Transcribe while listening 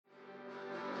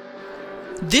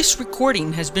This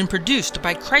recording has been produced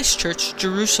by Christ Church,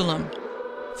 Jerusalem.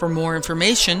 For more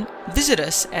information, visit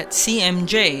us at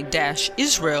cmj-israel.org.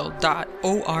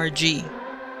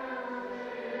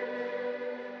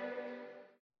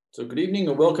 So good evening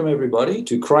and welcome everybody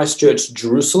to Christ Church,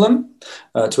 Jerusalem,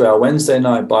 to our Wednesday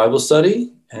night Bible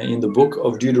study in the book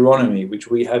of Deuteronomy, which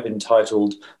we have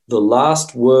entitled The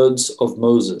Last Words of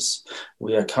Moses.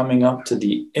 We are coming up to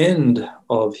the end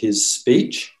of his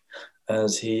speech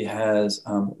as he has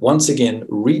once again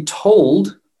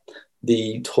retold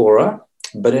the Torah,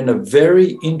 but in a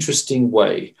very interesting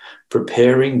way,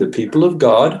 preparing the people of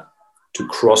God to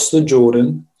cross the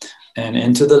Jordan and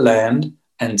enter the land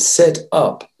and set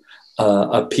up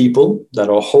a people that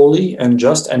are holy and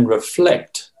just and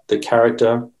reflect the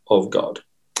character of God.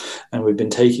 And we've been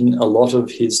taking a lot of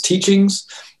his teachings,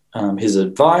 his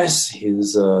advice,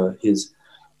 the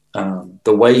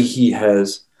way he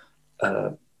has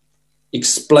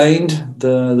explained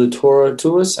the Torah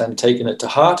to us and taken it to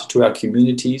heart to our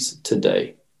communities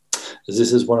today. As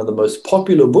this is one of the most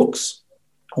popular books,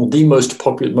 or the most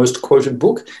popular, most quoted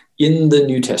book in the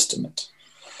New Testament.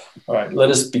 All right, let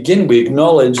us begin. We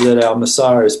acknowledge that our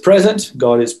Messiah is present,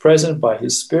 God is present by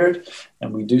his Spirit,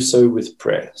 and we do so with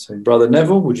prayer. So, Brother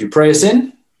Neville, would you pray us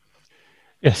in?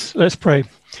 Yes, let's pray.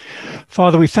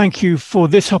 Father, we thank you for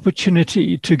this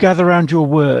opportunity to gather around your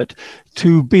word,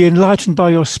 to be enlightened by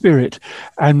your Spirit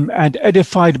and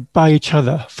edified by each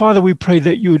other. Father, we pray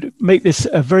that you would make this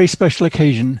a very special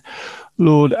occasion,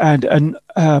 Lord, and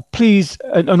please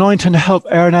anoint and help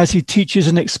Aaron as he teaches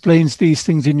and explains these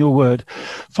things in your word.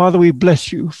 Father, we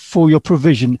bless you for your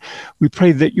provision. We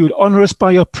pray that you would honor us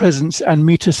by your presence and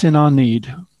meet us in our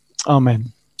need.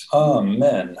 Amen.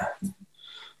 Amen.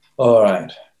 All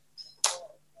right.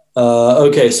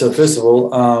 Okay, so first of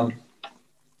all,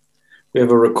 we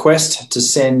have a request to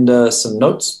send some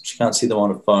notes. She can't see them on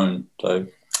a phone, so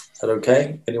is that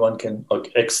okay? Anyone can?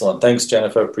 Okay, excellent. Thanks,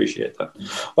 Jennifer. Appreciate that.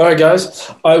 All right, guys.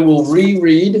 I will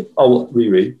read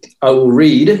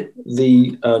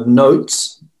the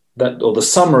notes or the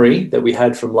summary that we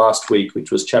had from last week, which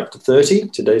was chapter 30.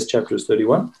 Today's chapter is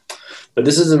 31. But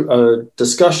this is a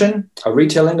discussion, a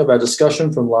retelling of our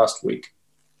discussion from last week.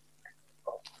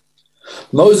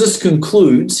 Moses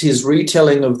concludes his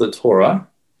retelling of the Torah,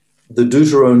 the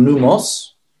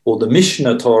Deuteronomos, or the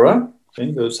Mishnah Torah.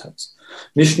 Okay,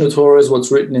 Mishnah Torah is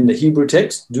what's written in the Hebrew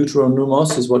text.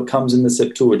 Deuteronomos is what comes in the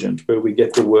Septuagint, where we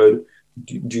get the word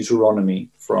Deuteronomy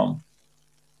from.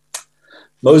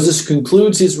 Moses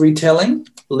concludes his retelling,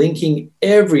 linking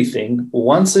everything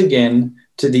once again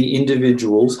to the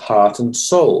individual's heart and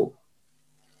soul.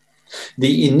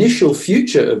 The initial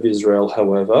future of Israel,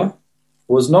 however,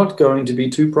 was not going to be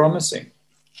too promising.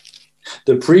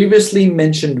 The previously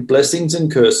mentioned blessings and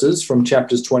curses from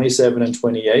chapters 27 and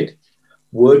 28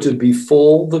 were to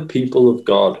befall the people of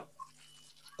God.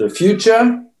 The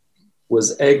future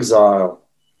was exile.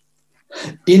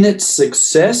 In its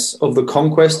success of the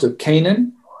conquest of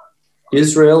Canaan,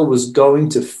 Israel was going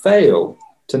to fail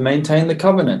to maintain the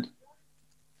covenant.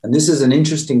 And this is an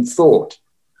interesting thought,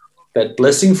 that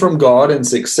blessing from God and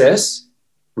success,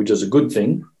 which is a good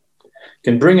thing,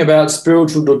 can bring about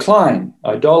spiritual decline,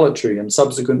 idolatry, and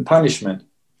subsequent punishment,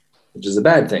 which is a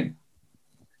bad thing.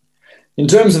 In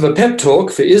terms of a pep talk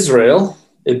for Israel,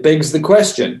 it begs the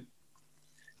question,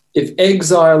 if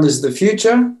exile is the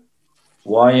future,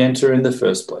 why enter in the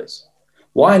first place?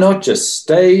 Why not just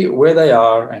stay where they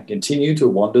are and continue to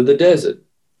wander the desert?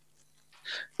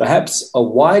 Perhaps a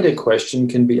wider question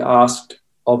can be asked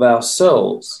of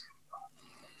ourselves.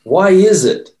 Why is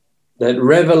it that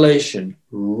revelation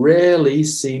rarely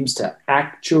seems to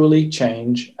actually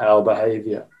change our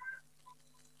behavior?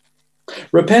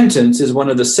 Repentance is one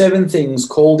of the 7 things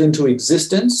called into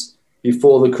existence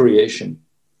before the creation.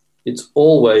 It's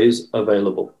always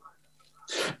available.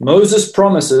 Moses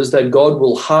promises that God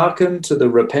will hearken to the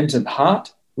repentant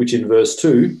heart, which in verse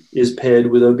 2 is paired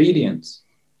with obedience.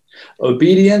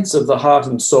 Obedience of the heart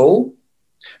and soul,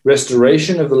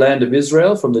 restoration of the land of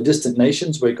Israel from the distant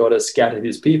nations where God has scattered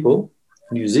his people,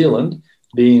 New Zealand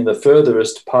being the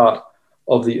furthest part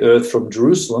of the earth from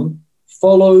Jerusalem,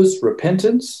 follows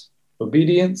repentance,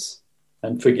 obedience,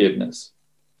 and forgiveness.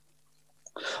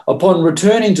 Upon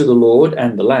returning to the Lord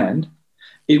and the land,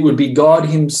 it would be God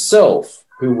himself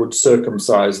who would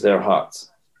circumcise their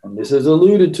hearts. And this is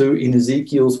alluded to in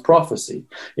Ezekiel's prophecy,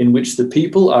 in which the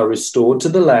people are restored to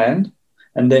the land,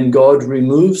 and then God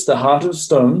removes the heart of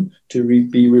stone to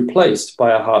be replaced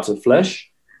by a heart of flesh,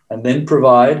 and then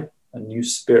provide a new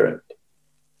spirit.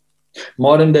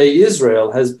 Modern-day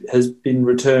Israel has been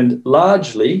returned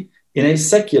largely in a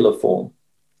secular form,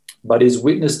 but is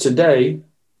witnessed today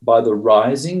by the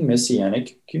rising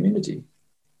messianic community.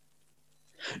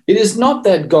 It is not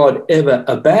that God ever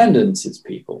abandons his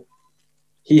people.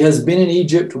 He has been in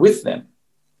Egypt with them.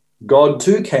 God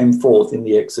too came forth in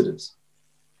the Exodus.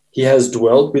 He has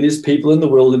dwelt with his people in the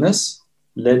wilderness,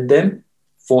 led them,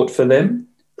 fought for them,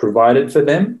 provided for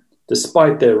them,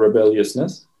 despite their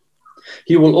rebelliousness.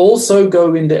 He will also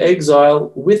go into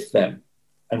exile with them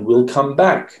and will come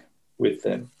back with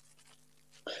them.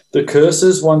 The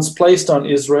curses once placed on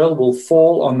Israel will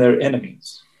fall on their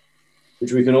enemies,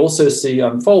 which we can also see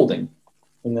unfolding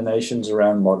in the nations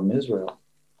around modern Israel.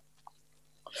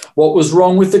 What was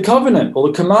wrong with the covenant or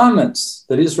the commandments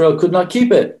that Israel could not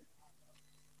keep it?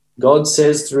 God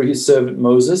says through his servant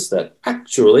Moses that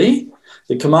actually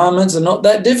the commandments are not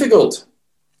that difficult.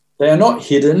 They are not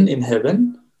hidden in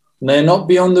heaven, and they are not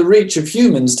beyond the reach of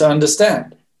humans to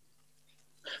understand.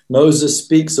 Moses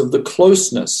speaks of the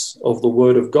closeness of the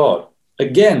word of God,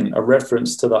 again a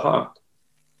reference to the heart.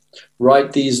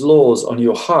 Write these laws on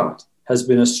your heart has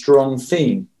been a strong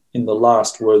theme in the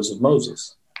last words of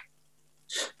Moses.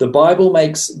 The Bible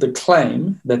makes the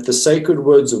claim that the sacred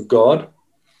words of God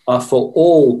are for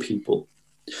all people.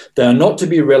 They are not to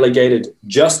be relegated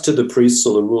just to the priests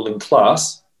or the ruling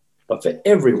class, but for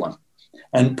everyone.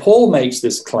 And Paul makes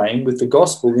this claim with the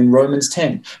gospel in Romans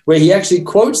 10, where he actually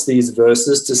quotes these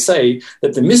verses to say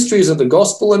that the mysteries of the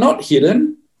gospel are not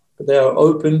hidden, but they are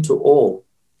open to all.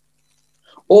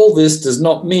 All this does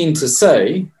not mean to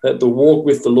say that the walk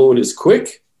with the Lord is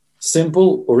quick,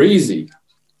 simple, or easy.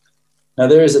 Now,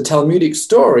 there is a Talmudic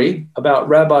story about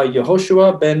Rabbi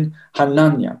Yehoshua ben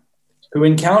Hananiah, who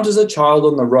encounters a child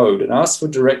on the road and asks for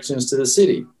directions to the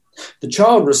city. The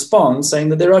child responds saying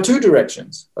that there are two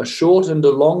directions, a short and a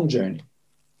long journey.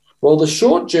 While the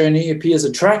short journey appears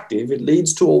attractive, it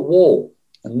leads to a wall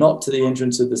and not to the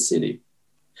entrance of the city.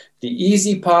 The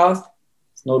easy path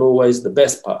is not always the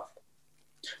best path.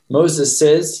 Moses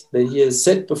says that he has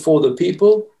set before the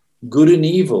people good and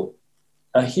evil,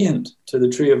 a hint to the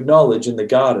tree of knowledge in the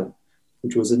garden,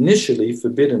 which was initially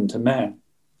forbidden to man.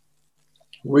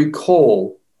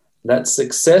 Recall that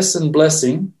success and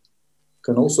blessing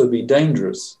can also be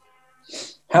dangerous.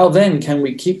 How then can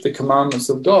we keep the commandments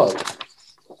of God?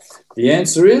 The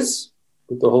answer is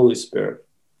with the Holy Spirit.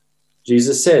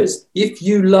 Jesus says, if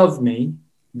you love me,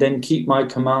 then keep my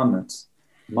commandments.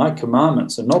 My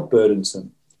commandments are not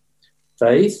burdensome.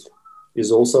 Faith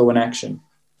is also an action.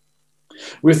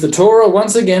 With the Torah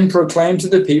once again proclaimed to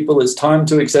the people, it's time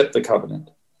to accept the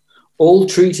covenant. All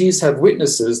treaties have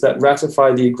witnesses that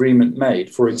ratify the agreement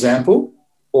made. For example,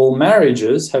 all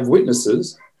marriages have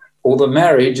witnesses, or the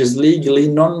marriage is legally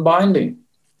non-binding.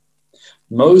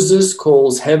 Moses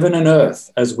calls heaven and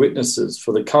earth as witnesses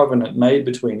for the covenant made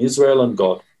between Israel and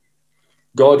God.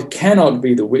 God cannot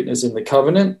be the witness in the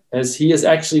covenant, as he is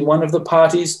actually one of the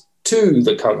parties to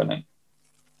the covenant.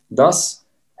 Thus,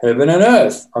 heaven and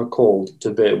earth are called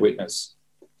to bear witness,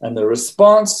 and the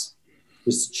response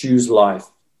is to choose life.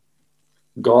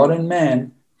 God and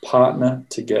man partner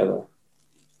together.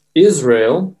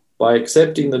 Israel, by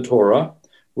accepting the Torah,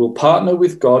 will partner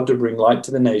with God to bring light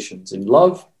to the nations in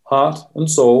love, heart, and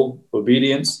soul,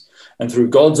 obedience, and through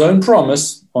God's own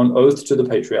promise on oath to the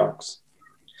patriarchs.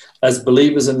 As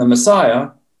believers in the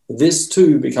Messiah, this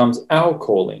too becomes our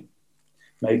calling.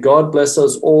 May God bless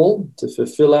us all to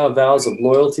fulfill our vows of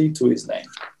loyalty to his name.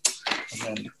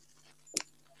 Amen.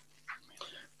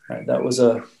 All right, that was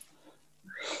a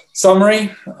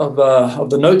summary of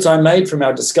the notes I made from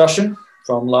our discussion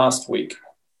from last week.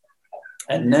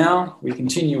 And now we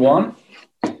continue on.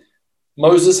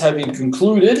 Moses, having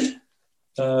concluded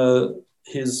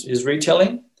his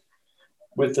retelling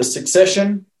with the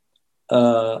succession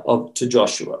to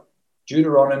Joshua,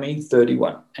 Deuteronomy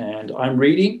 31. And I'm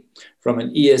reading from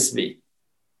an ESV.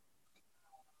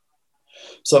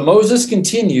 So Moses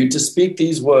continued to speak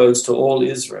these words to all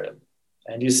Israel.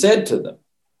 And he said to them,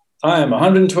 I am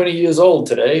 120 years old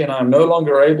today, and I am no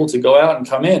longer able to go out and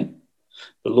come in.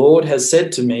 The Lord has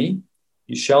said to me,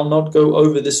 you shall not go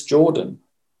over this Jordan.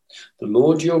 The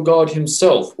Lord your God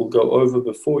himself will go over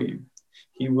before you.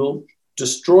 He will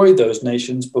destroy those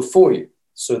nations before you,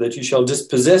 so that you shall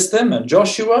dispossess them, and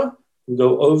Joshua will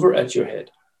go over at your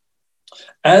head.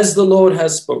 As the Lord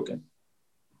has spoken.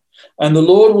 And the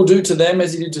Lord will do to them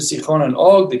as he did to Sihon and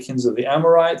Og, the kings of the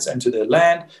Amorites, and to their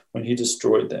land when he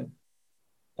destroyed them.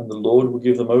 And the Lord will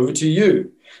give them over to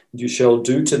you, and you shall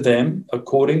do to them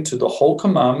according to the whole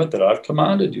commandment that I've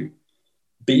commanded you.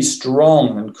 Be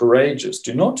strong and courageous.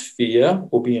 Do not fear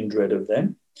or be in dread of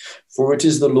them, for it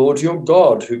is the Lord your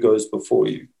God who goes before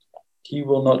you. He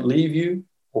will not leave you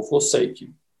or forsake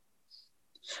you.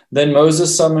 Then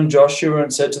Moses summoned Joshua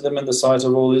and said to them in the sight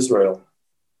of all Israel,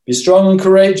 Be strong and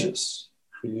courageous,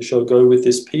 for you shall go with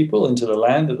this people into the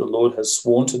land that the Lord has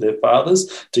sworn to their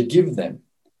fathers to give them,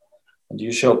 and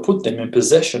you shall put them in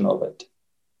possession of it.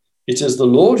 It is the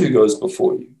Lord who goes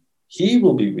before you. He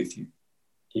will be with you.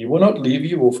 He will not leave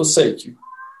you or forsake you.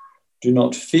 Do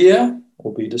not fear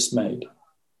or be dismayed.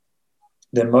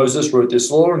 Then Moses wrote this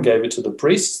law and gave it to the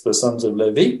priests, the sons of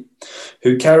Levi,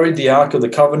 who carried the ark of the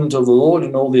covenant of the Lord,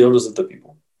 and all the elders of the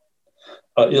people,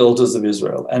 elders of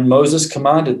Israel. And Moses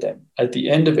commanded them, at the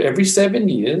end of every 7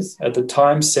 years, at the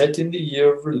time set in the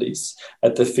year of release,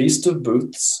 at the Feast of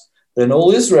Booths, then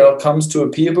all Israel comes to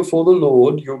appear before the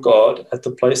Lord your God at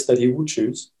the place that he will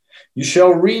choose. You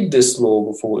shall read this law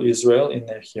before Israel in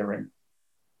their hearing.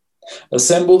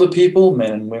 Assemble the people,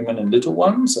 men and women and little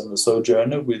ones, and the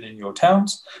sojourner within your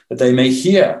towns, that they may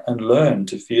hear and learn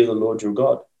to fear the Lord your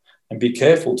God, and be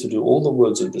careful to do all the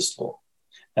words of this law,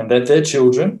 and that their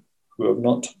children, who have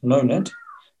not known it,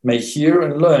 may hear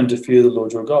and learn to fear the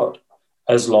Lord your God,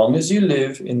 as long as you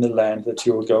live in the land that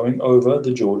you are going over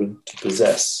the Jordan to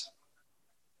possess.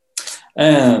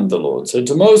 And the Lord said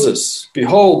to Moses,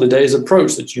 Behold, the days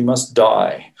approach that you must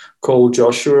die. Call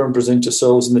Joshua and present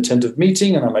yourselves in the tent of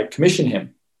meeting, and I may commission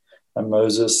him. And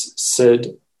Moses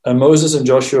and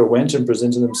Joshua went and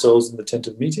presented themselves in the tent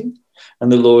of meeting, and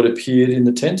the Lord appeared in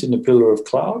the tent in a pillar of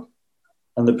cloud,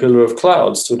 and the pillar of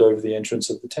cloud stood over the entrance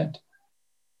of the tent.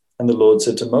 And the Lord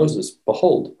said to Moses,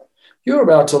 Behold, you are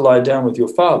about to lie down with your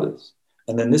fathers,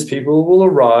 and then this people will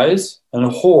arise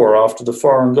and whore after the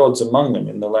foreign gods among them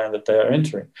in the land that they are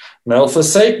entering. And they'll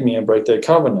forsake me and break their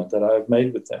covenant that I have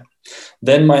made with them.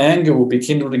 Then my anger will be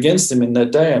kindled against them in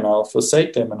that day, and I'll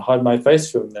forsake them and hide my face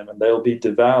from them, and they'll be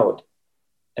devoured.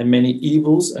 And many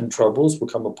evils and troubles will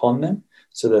come upon them,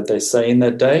 so that they say in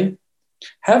that day,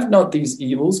 Have not these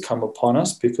evils come upon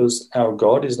us because our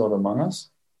God is not among us?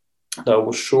 And I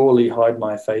will surely hide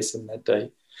my face in that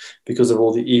day because of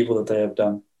all the evil that they have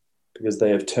done, because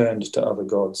they have turned to other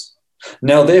gods.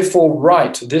 Now therefore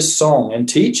write this song and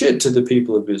teach it to the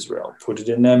people of Israel. Put it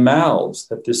in their mouths,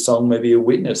 that this song may be a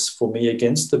witness for me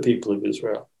against the people of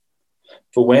Israel.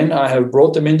 For when I have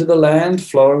brought them into the land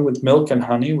flowing with milk and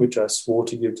honey, which I swore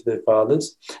to give to their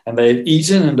fathers, and they have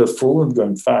eaten and are full and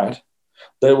grown fat,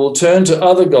 they will turn to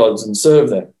other gods and serve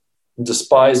them, and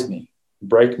despise me, and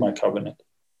break my covenant.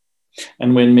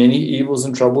 And when many evils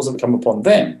and troubles have come upon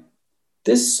them,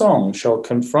 this song shall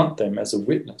confront them as a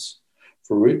witness,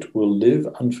 for it will live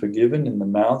unforgiven in the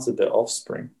mouths of their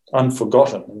offspring,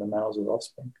 unforgotten in the mouths of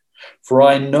offspring. For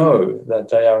I know that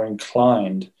they are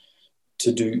inclined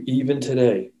to do even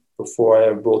today, before I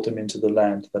have brought them into the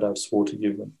land that I've swore to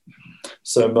give them.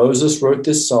 So Moses wrote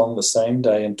this song the same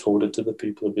day and taught it to the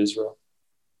people of Israel.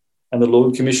 And the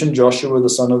Lord commissioned Joshua the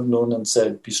son of Nun and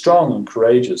said, Be strong and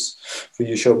courageous, for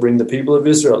you shall bring the people of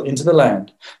Israel into the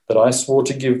land that I swore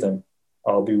to give them.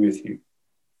 I'll be with you.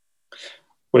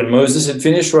 When Moses had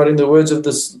finished writing the words of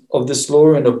this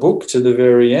law in a book to the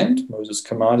very end, Moses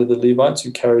commanded the Levites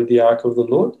who carried the ark of the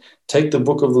Lord, Take the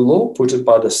book of the law, put it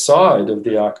by the side of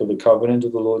the ark of the covenant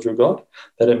of the Lord your God,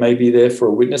 that it may be there for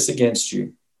a witness against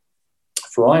you.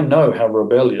 For I know how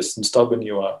rebellious and stubborn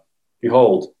you are.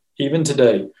 Behold, even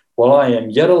today, while I am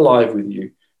yet alive with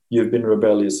you, you have been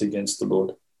rebellious against the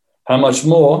Lord. How much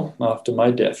more after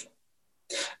my death?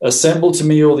 Assemble to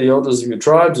me all the elders of your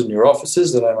tribes and your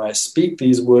officers, that I may speak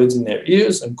these words in their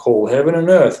ears and call heaven and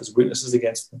earth as witnesses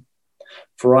against them.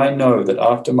 For I know that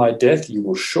after my death you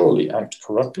will surely act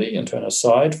corruptly and turn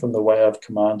aside from the way I've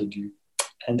commanded you.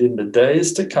 And in the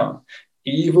days to come,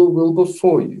 evil will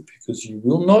befall you, because you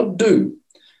will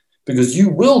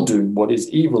do what is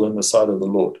evil in the sight of the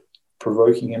Lord,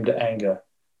 provoking him to anger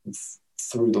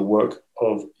through the work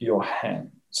of your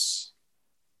hands.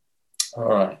 All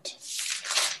right.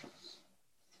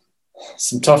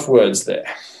 Some tough words there.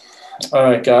 All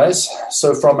right, guys.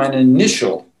 So from an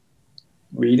initial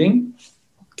reading,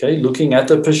 okay, looking at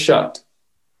the Peshat,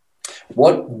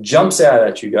 what jumps out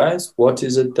at you guys? What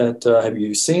is it that, have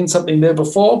you seen something there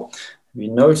before? Have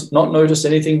you not noticed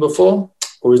anything before?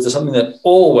 Or is there something that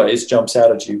always jumps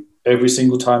out at you every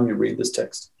single time you read this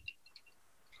text?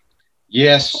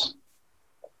 Yes.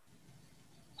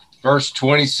 Verse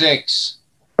 26.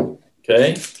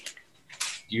 Okay.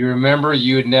 Do you remember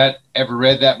you had not ever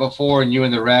read that before, and you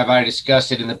and the rabbi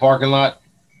discussed it in the parking lot?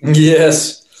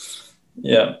 Yes.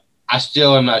 Yeah. I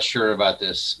still am not sure about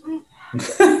this.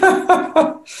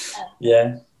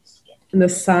 Yeah. And the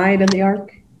side of the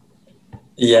ark?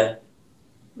 Yeah.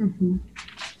 Mm-hmm.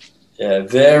 Yeah.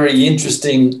 Very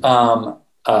interesting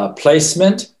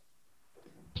placement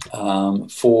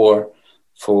for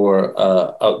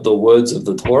the words of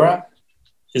the Torah,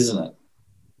 isn't it?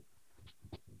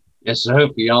 Yes, I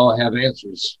hope we all have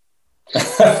answers.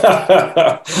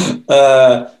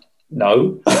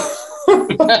 No.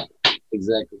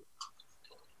 Exactly.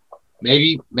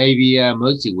 Maybe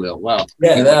Mosey will. Wow.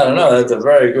 Yeah, I don't know. That's a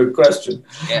very good question.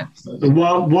 Yeah.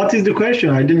 Well, what is the question?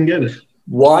 I didn't get it.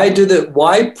 Why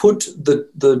put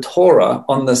the Torah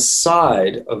on the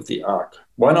side of the ark?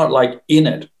 Why not like in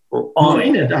it or on No,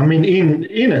 in it. I mean,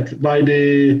 in it by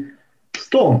the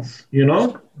stones. You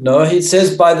know. No, he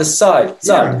says by the side.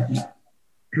 Yeah.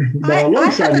 But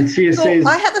alongside it, he says.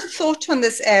 I have a thought on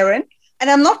this, Aaron, and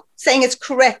I'm not saying it's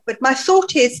correct, but my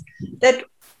thought is that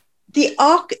the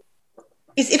ark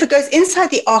is, if it goes inside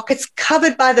the ark, it's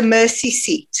covered by the mercy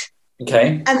seat.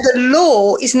 Okay. And the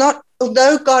law is not,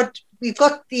 although we've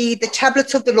got the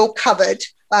tablets of the law covered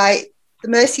by the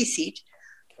mercy seat,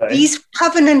 Okay. these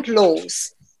covenant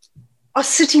laws are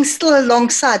sitting still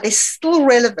alongside. They're still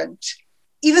relevant.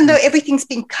 Even though everything's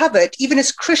been covered, even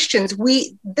as Christians,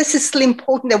 this is still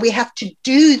important that we have to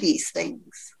do these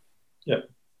things. Yeah.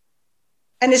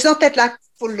 And it's not that, like,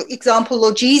 for example,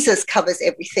 Lord Jesus covers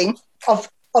everything of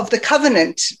the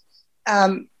covenant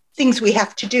things we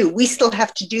have to do. We still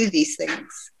have to do these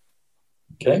things.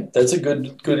 Okay, that's a good,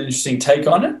 interesting take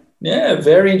on it. Yeah,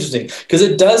 very interesting. Because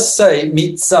it does say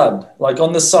mitzad, like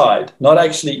on the side, not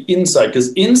actually inside.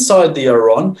 Because inside the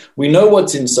Aron, we know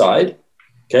what's inside.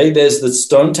 Okay, there's the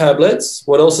stone tablets.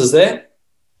 What else is there?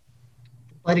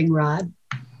 Budding rod.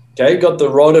 Okay, got the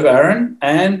rod of Aaron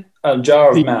and a jar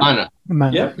of manna.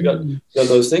 Manna. Yeah, we got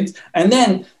those things. And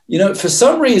then, for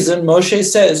some reason, Moshe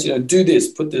says, do this,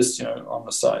 put this, on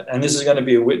the side. And this is going to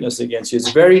be a witness against you. It's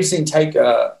a very interesting take,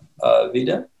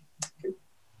 Vida.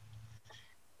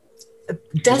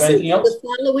 Doesn't the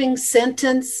following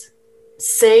sentence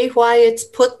say why it's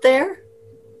put there?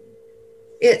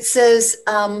 It says,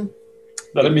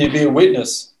 let me be a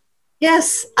witness.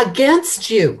 yes, against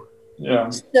you. Yeah.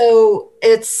 So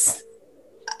it's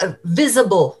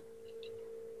visible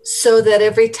so that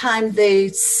every time they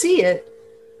see it,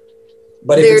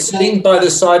 But if it's sitting by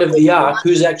the side of the ark,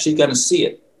 who's actually going to see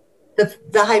it?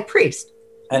 the high priest,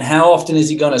 And how often is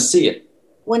he going to see it?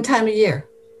 one time a year.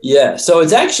 Yeah, so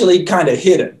it's actually kind of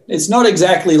hidden. It's not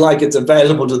exactly like it's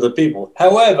available to the people.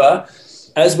 However,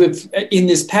 as in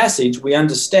this passage, we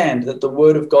understand that the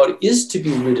word of God is to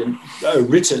be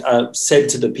said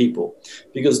to the people,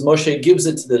 because Moshe gives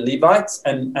it to the Levites,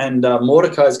 and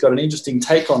Mordecai's got an interesting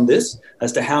take on this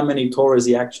as to how many Torahs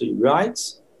he actually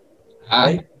writes.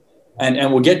 Okay?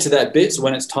 And we'll get to that bit. So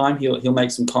when it's time, he'll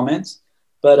make some comments.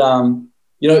 But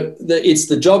it's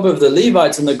the job of the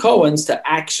Levites and the Cohens to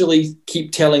actually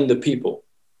keep telling the people.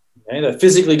 Okay? They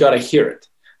physically got to hear it.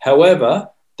 However,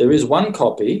 there is one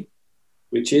copy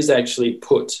which is actually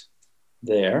put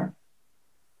there.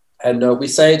 And we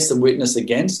say it's the witness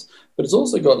against, but it's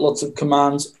also got lots of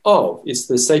commands of. It's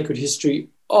the sacred history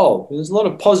of. There's a lot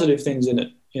of positive things in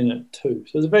it too.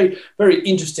 So it's a very, very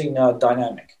interesting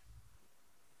dynamic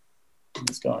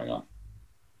that's going on.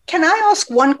 Can I ask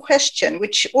one question,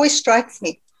 which always strikes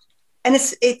me? And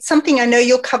it's something I know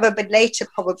you'll cover a bit later,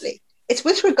 probably. It's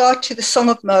with regard to the Song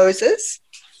of Moses.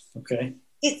 Okay.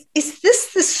 Is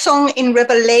this the song in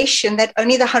Revelation that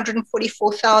only the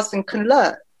 144,000 can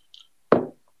learn?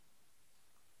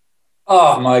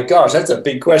 Oh my gosh, that's a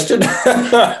big question.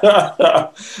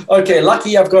 Okay,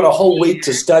 lucky I've got a whole week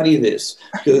to study this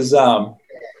because,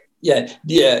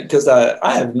 because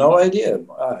I have no idea.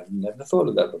 I've never thought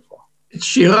of that before. It's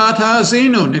Shirat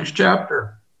HaAzinu, next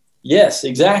chapter. Yes,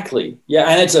 exactly. Yeah,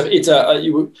 and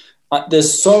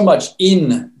there's so much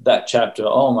in that chapter.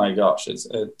 Oh my gosh,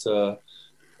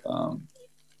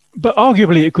 But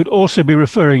arguably, it could also be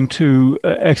referring to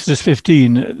Exodus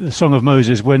 15, the Song of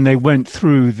Moses, when they went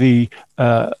through the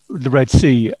Red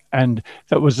Sea, and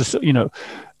that was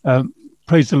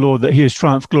praise the Lord that He has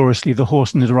triumphed gloriously. The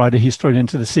horse and the rider He's thrown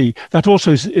into the sea. That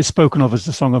also is spoken of as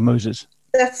the Song of Moses.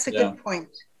 That's a good point.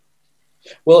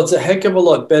 Well, it's a heck of a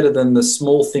lot better than the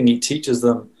small thing he teaches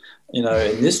them, in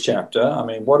this chapter. I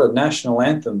mean, what a national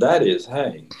anthem that is.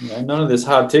 Hey, none of this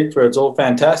hard tikva, it's all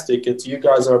fantastic. It's you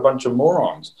guys are a bunch of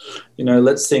morons.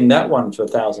 Let's sing that one for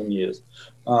 1,000 years.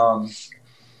 Can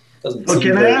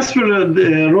I ask for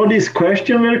Roddy's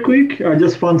question very quick? I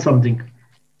just found something.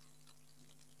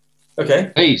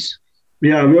 Okay. Please.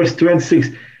 Yeah, verse 26.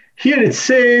 Here it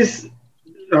says,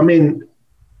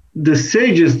 the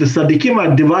sages, the Tzaddikim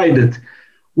are divided.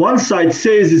 One side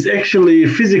says it's actually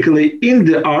physically in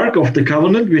the Ark of the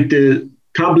Covenant with the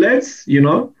tablets,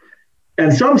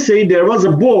 and some say there was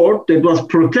a board that was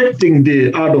protecting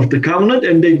the Ark of the Covenant,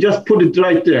 and they just put it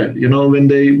right there. When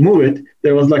they move it,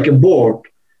 there was like a board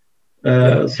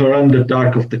surrounded the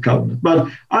Ark of the Covenant. But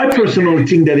I personally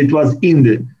think that it was in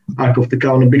the Ark of the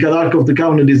Covenant, because Ark of the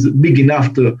Covenant is big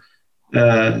enough to,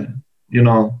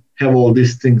 have all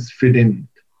these things fit in.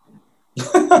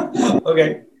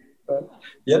 Okay.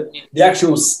 Yep. The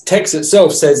actual text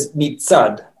itself says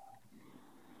mitzad.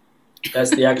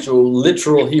 That's the actual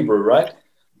literal Hebrew, right?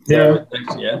 Yeah.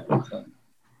 Yeah.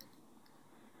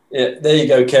 Yeah. There you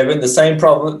go, Kevin. The same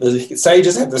problem. The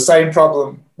sages have the same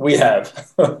problem we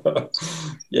have.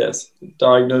 Yes.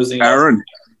 Diagnosing. Aaron.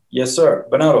 Yes, sir.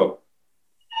 Bernardo.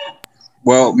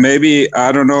 Well, maybe,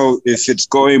 I don't know if it's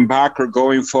going back or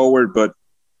going forward, but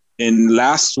in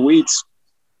last week's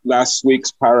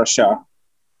parasha,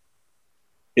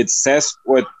 it says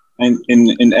what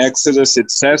in Exodus, it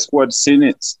says what's in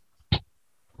it.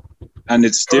 And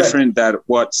it's Correct. different than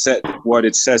what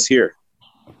it says here,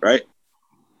 right?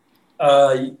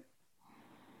 Well,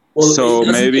 so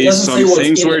maybe some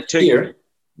things were taken here.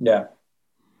 Yeah.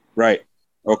 Right.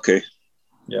 Okay.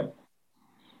 Yeah.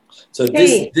 So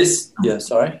Hey. this yeah,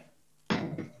 sorry.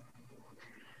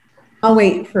 I'll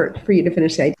wait for you to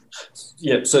finish that.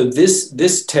 Yeah, so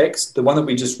this text, the one that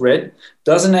we just read,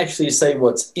 doesn't actually say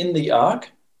what's in the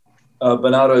ark.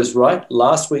 Bernardo is right.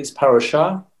 Last week's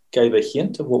parasha gave a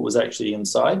hint of what was actually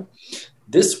inside.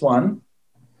 This one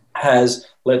has,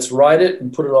 let's write it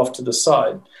and put it off to the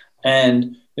side.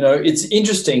 And, it's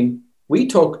interesting. We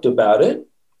talked about it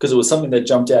because it was something that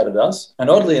jumped out at us. And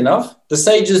oddly enough, the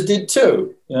sages did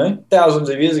too, thousands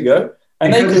of years ago.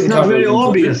 And because it's not very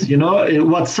obvious,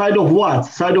 what side of what?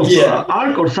 Side of the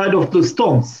ark or side of the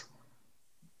stones?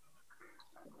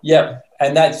 Yeah,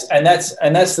 and that's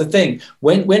the thing.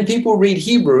 When people read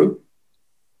Hebrew,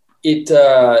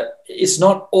 it's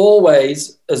not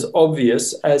always as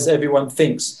obvious as everyone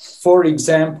thinks. For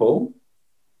example,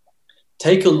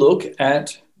 take a look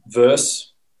at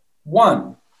verse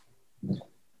 1,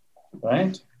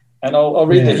 right? And I'll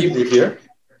read the Hebrew here.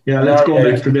 Yeah, let's go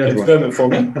back to that confirm it for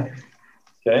me.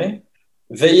 Okay.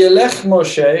 V'yelech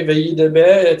Moshe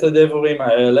v'yidaber et hadevarim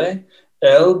ha'ele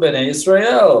el bnei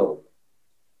Israel.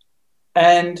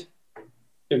 And,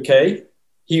 okay,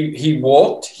 he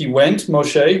walked, he went,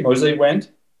 Moshe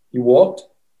went, he walked,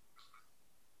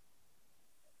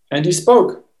 and he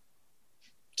spoke.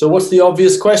 So what's the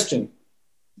obvious question?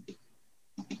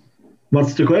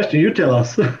 What's the question? You tell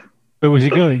us. Where was he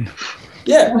going?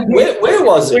 Yeah, where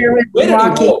was it? Where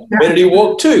did he walk? Where did he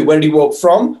walk to? Where did he walk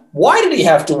from? Why did he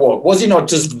have to walk? Was he not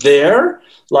just there?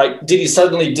 Like, did he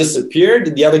suddenly disappear?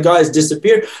 Did the other guys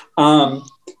disappear? And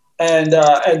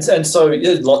so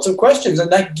there's lots of questions,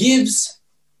 and that gives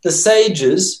the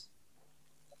sages,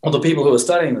 or the people who are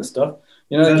studying this stuff,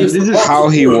 this is how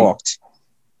he walked.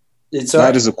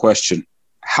 That is a question.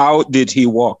 How did he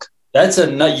walk? That's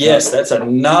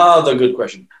another good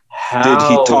question. How did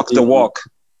he talk the walk?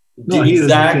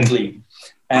 Exactly.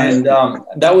 And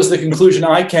that was the conclusion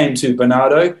I came to,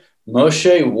 Bernardo.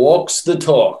 Moshe walks the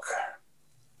talk.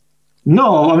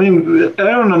 No, I mean,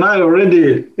 Aaron and I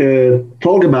already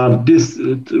talked about this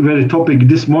very topic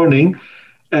this morning.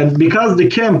 And because the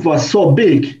camp was so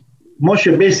big,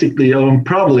 Moshe basically,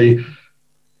 probably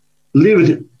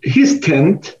lived his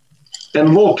tent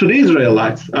and walked to the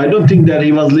Israelites. I don't think that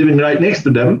he was living right next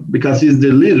to them because he's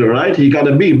the leader, right? He got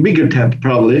a bigger tent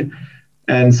probably.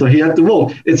 And so he had to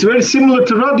walk. It's very similar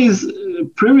to Roddy's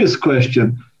previous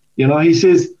question. He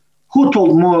says, who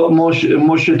told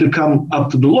Moshe to come up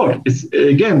to the Lord? It's,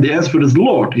 again, the answer is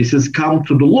Lord. He says, come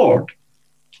to the Lord.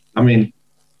 I mean,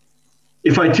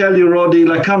 if I tell you, Roddy,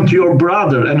 come to your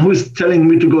brother, and who is telling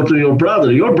me to go to your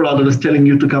brother? Your brother is telling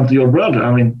you to come to your brother.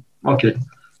 I mean, okay.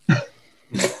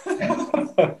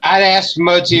 I'd asked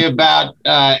Moti about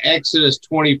Exodus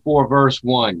 24, verse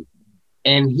 1.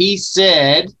 And he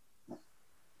said,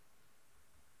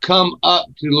 come up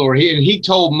to the Lord. He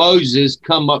told Moses,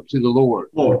 come up to the Lord.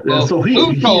 Lord. Well, so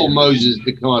who told Moses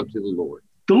to come up to the Lord?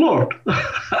 The Lord.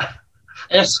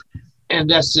 That's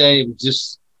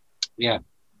just, yeah.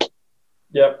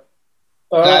 Yep.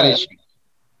 That is.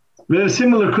 Very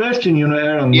similar question,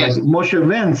 Aaron. Yes. Like Moshe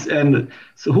went, and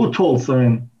so who told?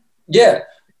 Yeah.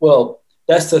 Well,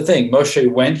 that's the thing.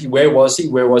 Moshe went. Where was he?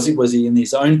 Was he in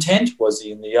his own tent? Was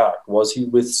he in the ark? Was he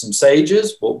with some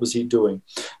sages? What was he doing?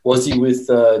 Was he with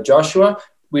Joshua?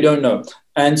 We don't know.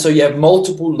 And so you have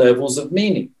multiple levels of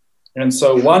meaning. And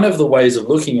so one of the ways of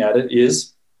looking at it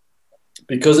is,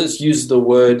 because it's used the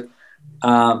word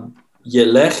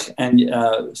yelech, and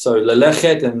so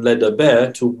lelechet and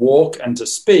ledaber, to walk and to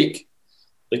speak,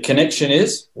 the connection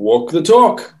is walk the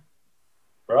talk,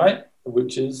 right?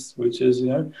 Which is,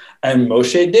 and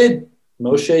Moshe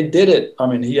did it. I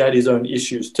mean, he had his own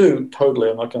issues too.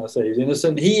 Totally. I'm not going to say he's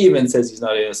innocent. He even says he's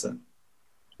not innocent.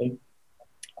 Okay?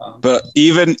 But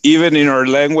even in our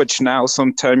language now,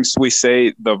 sometimes we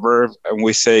say the verb and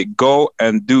we say go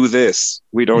and do this.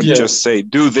 We don't just say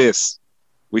do this.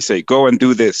 We say go and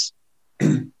do this.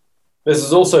 This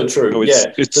is also true.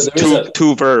 So it's so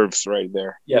two verbs right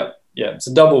there. Yeah. It's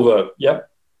a double verb. Yeah.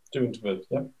 Two into verbs.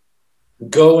 Yeah.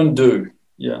 Go and do.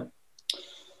 Yeah.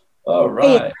 All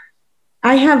right. Hey,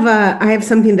 I have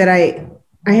something that I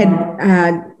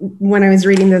had when I was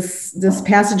reading this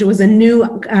passage. It was a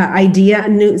new idea,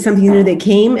 something new that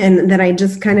came, and that I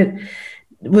just kind of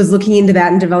was looking into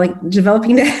that and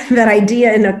developing that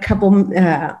idea in a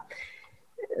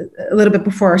little bit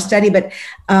before our study. But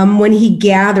when he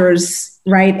gathers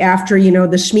right after the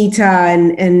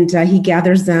Shemitah and he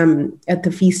gathers them at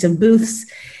the Feast of Booths.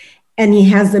 And he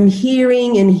has them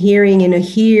hearing and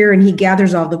he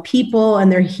gathers all the people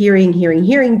and they're hearing.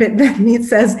 But then it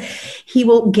says he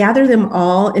will gather them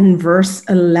all in verse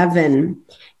 11.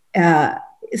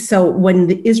 So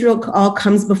when Israel all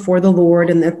comes before the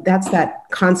Lord, and that's that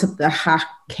concept, the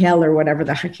hakel or whatever,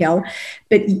 the hakel.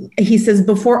 But he says,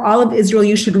 before all of Israel,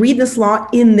 you should read this law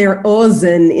in their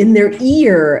ozen, in their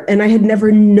ear. And I had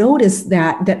never noticed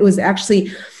that was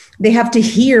actually... They have to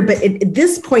hear, but at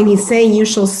this point, he's saying you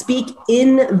shall speak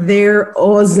in their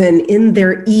ozen, in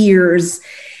their ears.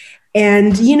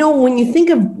 And, when you think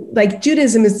of like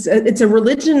Judaism, it's a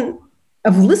religion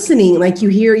of listening. Like you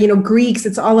hear, Greeks,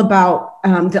 it's all about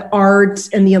the art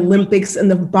and the Olympics and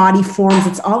the body forms.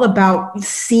 It's all about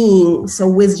seeing. So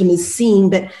wisdom is seeing.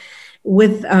 But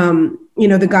with,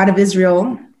 the God of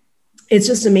Israel, it's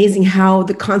just amazing how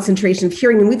the concentration of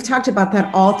hearing, and we've talked about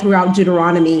that all throughout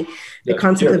Deuteronomy, the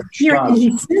concept of hearing. And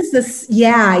he says this,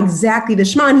 exactly, the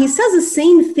Shema. And he says the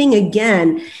same thing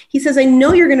again. He says, I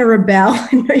know you're going to rebel.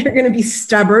 I know you're going to be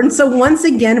stubborn. So once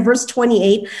again, verse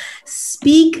 28,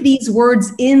 speak these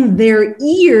words in their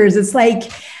ears. It's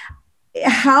like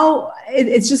how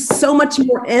it's just so much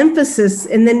more emphasis.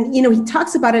 And then, he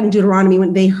talks about it in Deuteronomy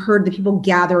when they heard the people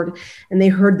gathered and they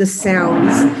heard the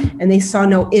sounds and they saw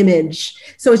no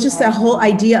image. So it's just that whole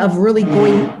idea of really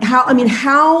going,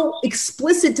 how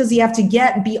explicit does he have to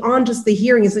get beyond just the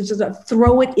hearing? Is it just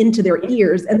throw it into their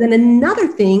ears? And then another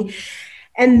thing,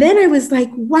 and then I was like,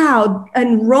 wow,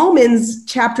 and Romans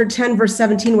chapter 10, verse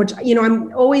 17, which,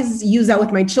 I'm always use that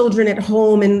with my children at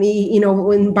home and,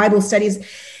 in Bible studies.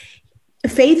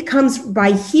 Faith comes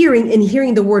by hearing, and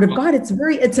hearing the word of God. It's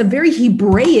a very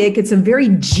Hebraic, it's a very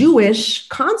Jewish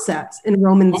concept in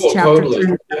Romans chapter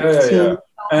 10. Yeah.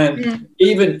 And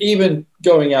even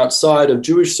going outside of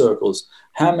Jewish circles,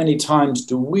 how many times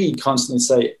do we constantly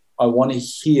say, I want to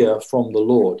hear from the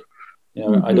Lord?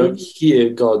 I don't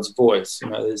hear God's voice.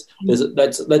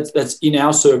 That's in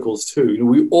our circles too.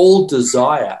 We all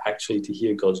desire actually to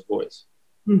hear God's voice.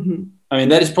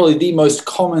 That is probably the most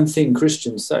common thing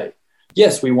Christians say.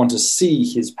 Yes, we want to see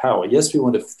his power. Yes, we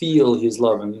want to feel his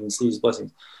love and see his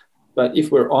blessings. But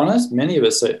if we're honest, many of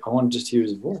us say, I want to just hear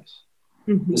his voice.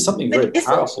 There's something very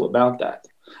powerful about that.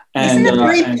 Isn't it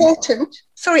very important?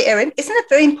 Sorry, Aaron. Isn't it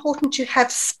very important to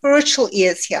have spiritual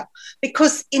ears here?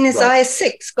 Because in Isaiah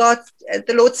 6,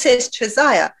 the Lord says to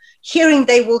Isaiah, hearing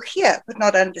they will hear, but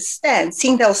not understand.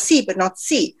 Seeing they'll see, but not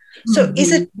see. So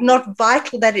is it not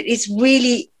vital that it is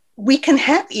really... We can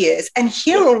have ears and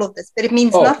hear all of this, but it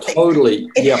means nothing. Totally.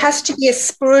 It has to be a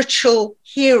spiritual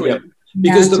hearing.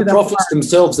 Because the prophets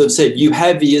themselves have said, you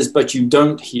have ears, but you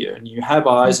don't hear, and you have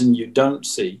eyes and you don't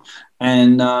see.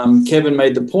 And Kevin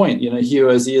made the point, he who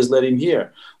has ears, let him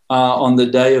hear. On the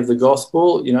day of the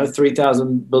gospel,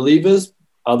 3,000 believers,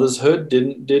 others heard,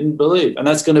 didn't believe. And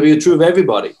that's going to be true of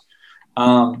everybody.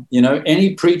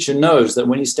 Any preacher knows that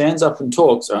when he stands up and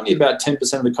talks, only about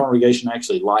 10% of the congregation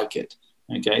actually like it.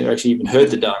 Okay, they actually even heard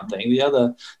the darn thing. The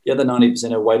other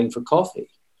 90% are waiting for coffee.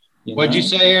 What'd you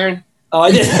say, Aaron? Oh,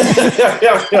 yeah.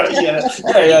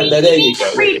 There you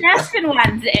go. Predestined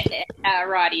ones,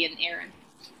 Roddy and Aaron.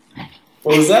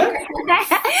 What was that?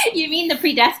 You mean the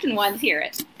predestined ones hear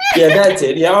it? Yeah, that's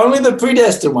it. Yeah, only the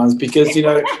predestined ones, because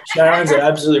Sharon's an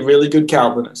absolutely really good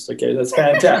Calvinist. Okay, that's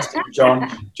fantastic.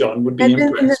 John would be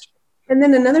impressed. And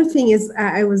then another thing is,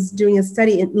 I was doing a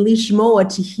study in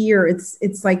Lishmoa to hear.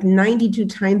 It's like 92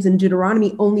 times in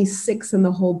Deuteronomy, only 6 in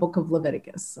the whole book of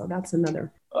Leviticus. So that's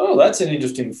another. Oh, that's an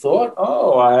interesting thought.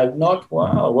 Oh, I had not.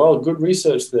 Wow. Well, good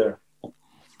research there.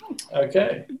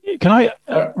 Okay.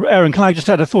 Aaron, can I just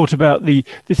add a thought about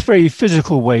this very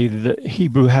physical way that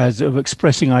Hebrew has of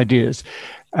expressing ideas?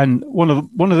 And one of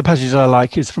the passages I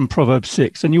like is from Proverbs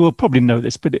 6, and you will probably know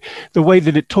this, but the way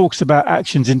that it talks about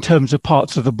actions in terms of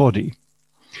parts of the body.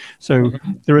 So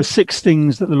there are 6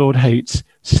 things that the Lord hates,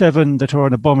 7 that are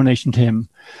an abomination to him.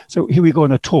 So here we go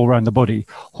on a tour around the body.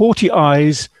 Haughty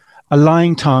eyes, a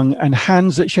lying tongue, and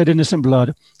hands that shed innocent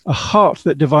blood, a heart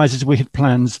that devises wicked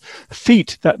plans,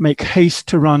 feet that make haste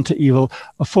to run to evil,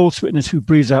 a false witness who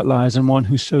breathes out lies, and one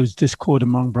who sows discord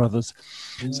among brothers.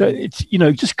 So it's,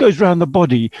 it just goes around the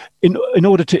body in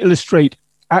order to illustrate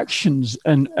actions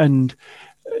and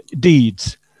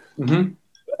deeds. Mm-hmm.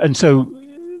 And so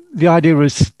the idea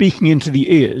of speaking into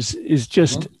the ears is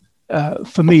just,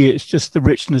 for me, it's just the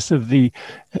richness of the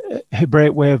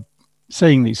Hebraic way of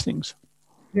saying these things.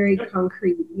 Very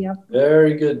concrete. Yeah.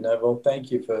 Very good, Neville.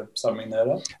 Thank you for summing that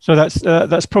up. So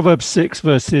that's Proverbs 6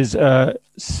 verses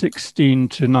 16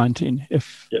 to 19.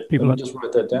 If people let me just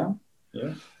write that down.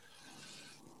 Yeah.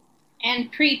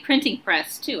 And pre-printing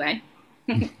press too, eh?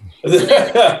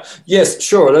 Yes,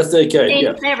 sure. That's okay.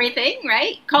 Changes everything,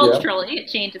 right? Culturally, it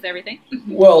changes everything.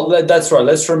 Well, that's right.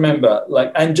 Let's remember,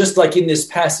 and just like in this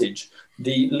passage,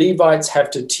 the Levites have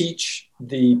to teach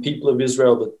the people of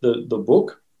Israel the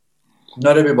book.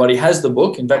 Not everybody has the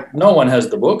book. In fact, no one has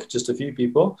the book, just a few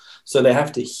people. So they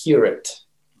have to hear it.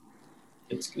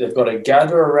 They've got to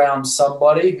gather around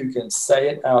somebody who can say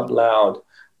it out loud.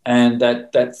 And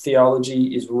that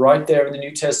theology is right there in the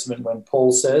New Testament when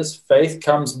Paul says, faith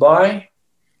comes by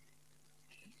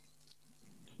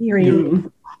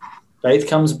hearing. Faith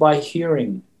comes by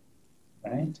hearing,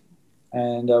 right?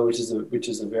 And which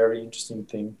is a very interesting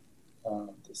thing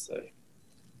to say.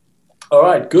 All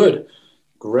right, good.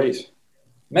 Great.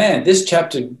 Man, this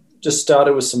chapter just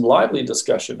started with some lively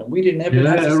discussion, and we didn't have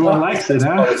everyone likes it,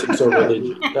 huh? Politics or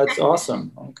religion. That's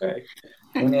awesome. Okay.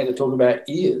 We only had to talk about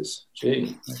ears.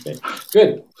 Gee. Okay.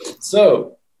 Good.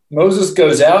 So Moses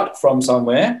goes out from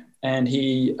somewhere, and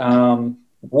he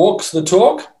walks the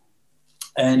talk,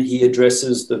 and he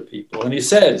addresses the people. And he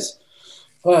says,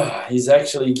 he's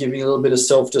actually giving a little bit of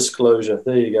self-disclosure.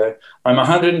 There you go. I'm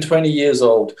 120 years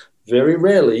old. Very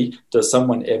rarely does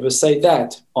someone ever say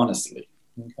that honestly.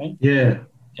 Okay. Yeah.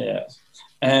 Yes.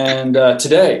 And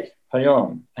today,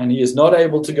 Hayom, and he is not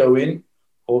able to go in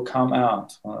or come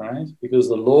out, all right? Because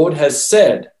the Lord has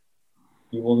said,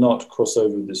 you will not cross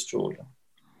over this Jordan.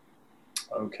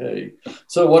 Okay.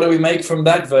 So what do we make from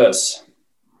that verse?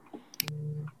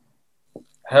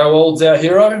 How old's our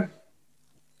hero?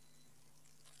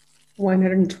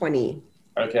 120.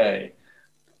 Okay.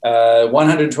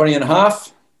 120 and a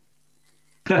half?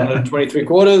 123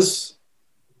 quarters?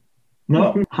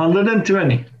 No,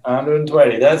 120.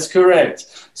 120, that's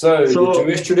correct. So the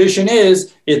Jewish tradition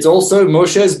is, it's also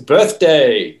Moshe's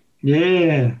birthday.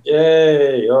 Yeah.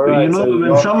 Yay, all right.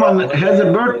 When someone has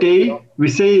a birthday, we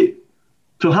say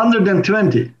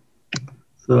 220.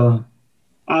 So,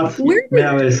 where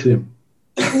does he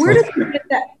get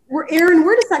that? Aaron,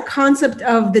 where does that concept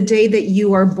of the day that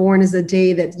you are born is the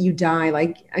day that you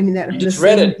die? You just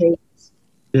read it. Day.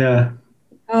 Yeah.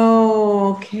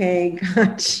 Oh, okay,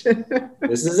 gotcha.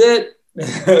 This is it.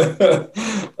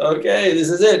 Okay, this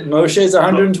is it. Moshe's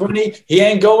 120. He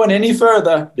ain't going any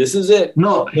further. This is it.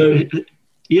 No,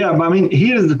 yeah, but I mean,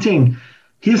 here's the thing.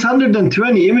 He's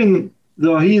 120, even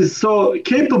though he's so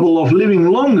capable of living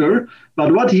longer,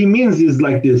 but what he means is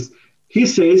like this. He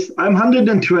says, I'm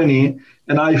 120,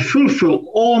 and I fulfill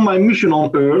all my mission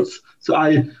on earth, so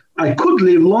I could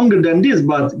live longer than this,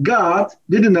 but God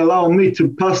didn't allow me to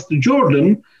pass the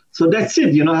Jordan. So that's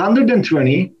it,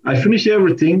 120. I finish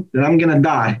everything, then I'm going to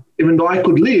die. Even though I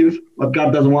could live, but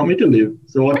God doesn't want me to live.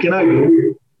 So what can I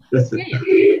do? That's it.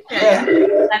 Yeah.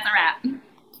 That's a wrap.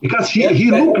 Because he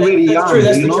looked really young. True.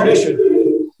 That's the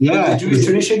tradition. Yeah. The Jewish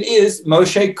tradition is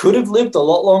Moshe could have lived a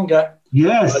lot longer.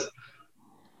 Yes.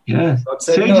 Yes.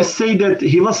 Sages say that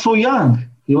he was so young.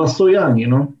 He was so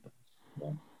young,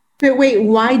 But wait,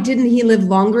 why didn't he live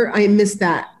longer? I missed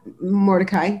that,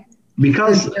 Mordecai.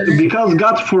 Because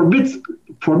God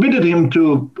forbidden him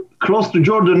to cross the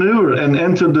Jordan River and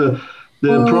enter the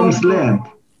promised land.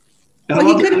 And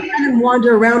he could have let him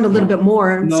wander around a little bit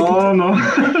more. No.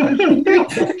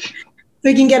 So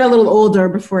he can get a little older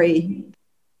before he...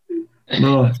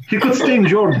 No, he could stay in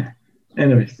Jordan.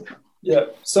 Anyways. Yeah.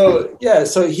 So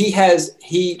he has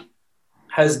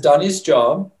done his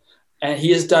job, and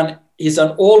he's done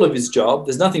all of his job.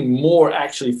 There's nothing more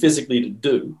actually physically to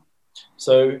do.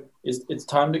 So it's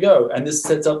time to go. And this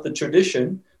sets up the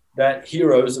tradition that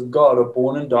heroes of God are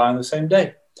born and die on the same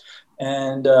day.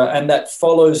 And that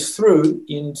follows through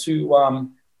into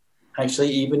actually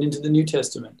even into the New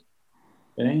Testament.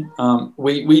 Okay?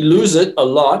 We lose it a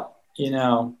lot in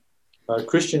our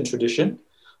Christian tradition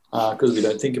because we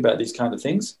don't think about these kind of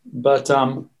things. But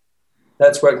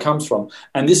that's where it comes from.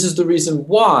 And this is the reason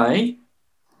why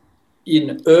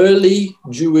in early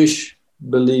Jewish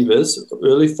believers,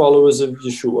 early followers of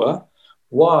Yeshua,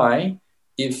 why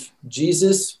if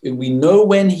we know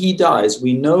when he dies,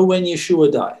 we know when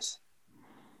Yeshua dies.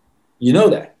 You know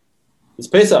that. It's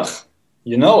Pesach.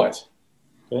 You know it.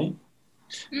 Okay?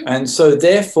 And so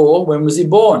therefore, when was he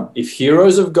born? If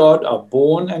heroes of God are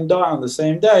born and die on the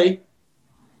same day,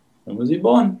 when was he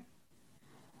born?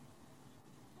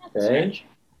 Okay?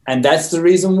 And that's the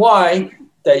reason why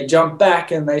they jump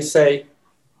back and they say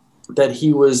that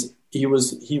he was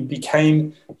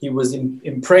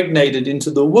impregnated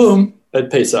into the womb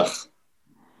at Pesach.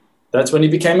 That's when he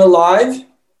became alive,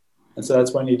 and so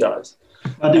that's when he dies.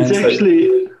 But it's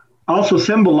actually also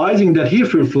symbolizing that he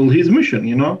fulfilled his mission,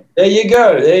 you know? There you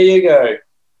go.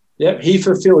 Yep, he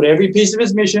fulfilled every piece of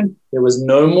his mission. There was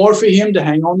no more for him to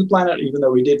hang on the planet, even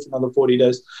though he did for another 40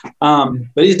 days.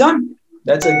 But he's done.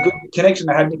 That's a good connection.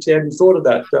 I hadn't thought of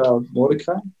that,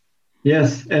 Mordecai.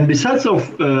 Yes, and besides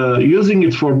of using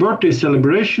it for birthday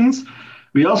celebrations,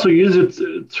 we also use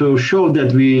it to show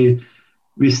that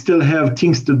we still have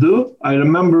things to do. I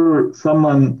remember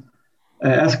someone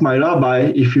asked my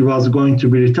rabbi if he was going to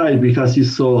be retired because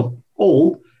he's so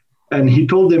old, and he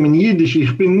told them in Yiddish,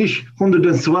 "Ich bin nicht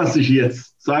 120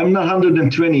 jetzt," so I'm not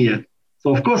 120 yet. So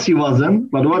of course he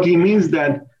wasn't, but what he means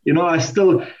that I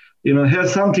still have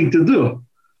something to do.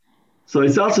 So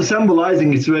it's also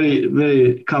symbolizing. It's very,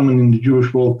 very common in the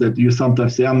Jewish world that you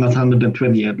sometimes say, "I'm not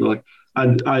 120 yet." Like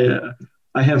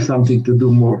I have something to do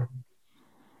more.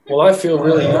 Well, I feel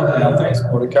really young now. Thanks,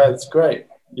 Mordecai. It's great.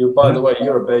 By the way,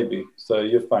 you're a baby, so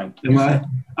you're fine. Am I?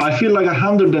 I feel like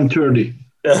 130.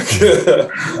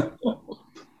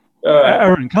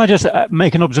 Aaron, can I just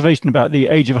make an observation about the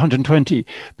age of 120?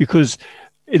 Because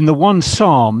in the one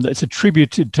psalm that's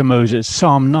attributed to Moses,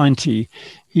 Psalm 90,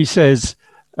 he says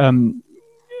about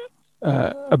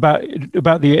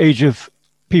the age of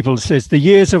people, says, "The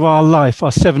years of our life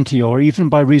are 70, or even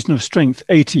by reason of strength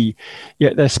 80,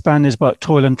 yet their span is but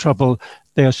toil and trouble.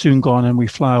 They are soon gone and we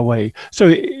fly away." So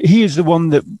he is the one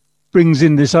that brings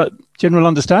in this general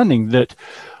understanding that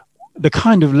the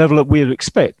kind of level that we would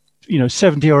expect,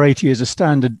 70 or 80 is a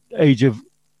standard age of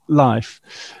life,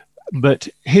 but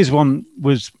his one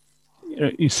was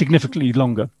significantly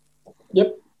longer.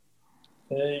 Yep.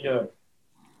 There you go.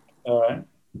 All right.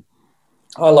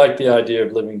 I like the idea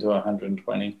of living to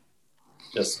 120,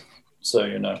 just so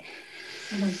you know.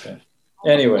 Okay.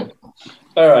 Anyway,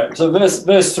 all right, so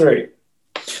verse 3.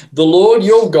 The Lord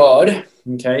your God,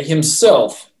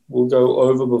 himself will go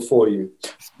over before you.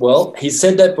 Well, he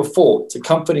said that before. It's a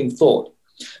comforting thought.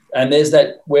 And there's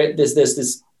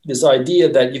this idea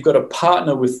that you've got to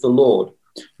partner with the Lord.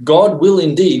 God will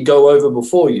indeed go over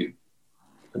before you,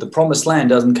 but the promised land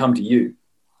doesn't come to you.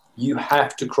 You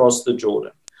have to cross the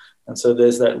Jordan. And so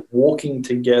there's that walking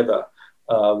together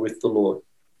with the Lord.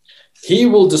 He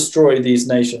will destroy these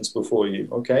nations before you.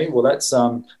 Okay, well, that's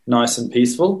nice and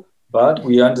peaceful. But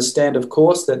we understand, of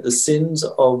course, that the sins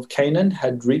of Canaan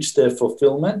had reached their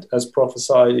fulfillment as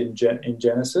prophesied in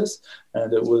Genesis.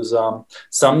 And it was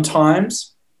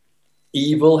sometimes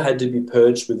evil had to be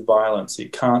purged with violence.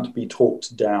 It can't be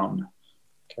talked down.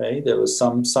 Okay, there was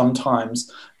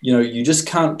sometimes, you just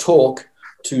can't talk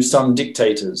to some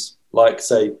dictators, like,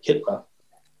 say, Hitler.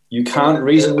 You can't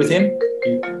reason with him.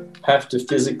 You have to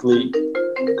physically...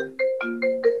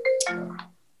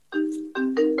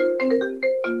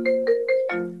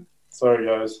 Sorry,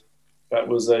 guys. That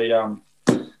was a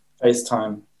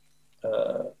FaceTime.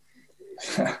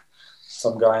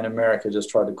 Some guy in America just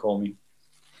tried to call me.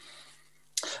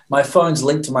 My phone's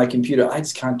linked to my computer. I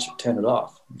just can't turn it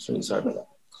off. I'm really sorry about that.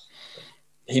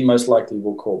 He most likely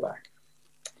will call back.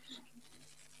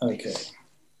 Okay.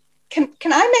 Can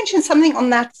I mention something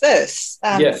on that verse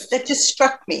yes. that just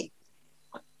struck me?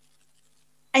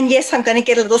 And yes, I'm going to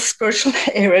get a little spiritual,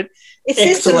 Aaron.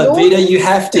 Excellent, Vita. You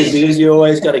have to, because you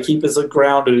always got to keep us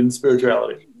grounded in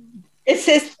spirituality. It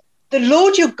says, the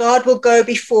Lord your God will go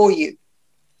before you.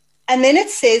 And then it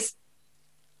says,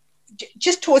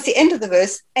 just towards the end of the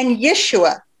verse, and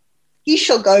Yeshua, he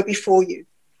shall go before you.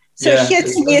 So here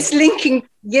to me is linking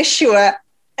Yeshua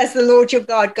as the Lord your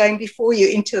God going before you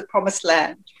into the promised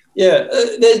land. Yeah,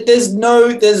 there's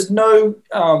no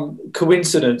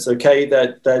coincidence, okay,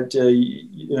 that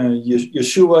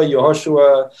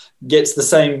Yehoshua gets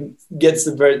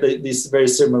these very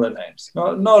similar names.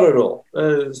 Not at all.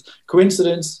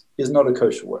 Coincidence is not a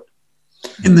kosher word.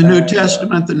 In the New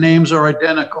Testament, the names are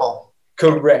identical.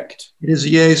 Correct. It is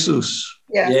Jesus.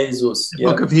 Yeah. Jesus. The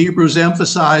book of Hebrews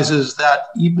emphasizes that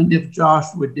even if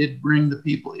Joshua did bring the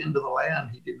people into the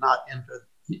land, he did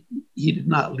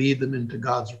not lead them into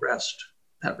God's rest.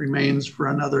 That remains for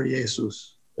another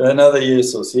Jesus. Another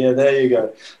Jesus. Yeah, there you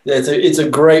go. It's a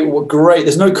great.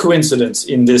 There's no coincidence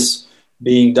in this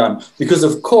being done, because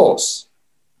of course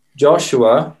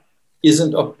Joshua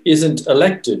isn't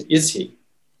elected, is he?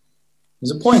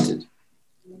 He's appointed.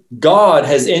 God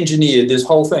has engineered this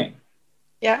whole thing.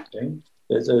 Yeah. Okay?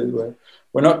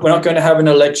 We're not going to have an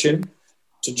election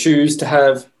to choose to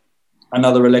have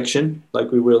another election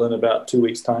like we will in about 2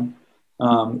 weeks' time.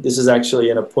 This is actually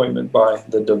an appointment by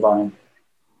the divine.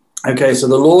 Okay, so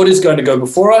the Lord is going to go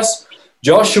before us.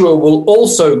 Joshua will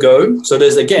also go. So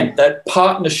there's, again, that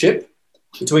partnership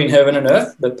between heaven and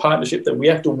earth, that partnership that we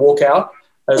have to walk out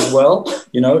as well.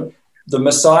 You know, the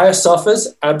Messiah suffers,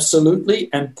 absolutely,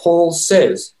 and Paul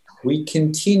says we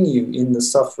continue in the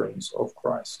sufferings of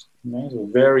Christ. You know, it's a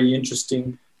very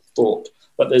interesting thought.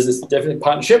 But there's this definite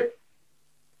partnership.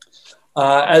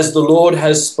 As the Lord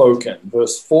has spoken.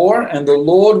 Verse 4, and the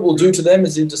Lord will do to them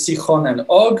as he did to Sihon and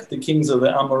Og, the kings of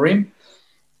the Amorim.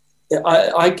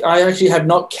 I actually have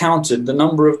not counted the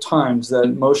number of times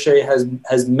that Moshe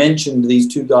has mentioned these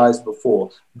two guys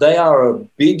before. They are a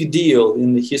big deal in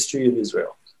the history of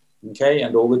Israel, okay,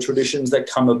 and all the traditions that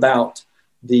come about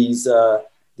these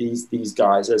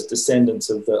guys as descendants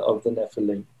of the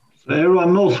Nephilim. So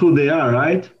everyone knows who they are,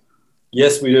 right?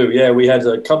 Yes, we do. Yeah, we had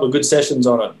a couple of good sessions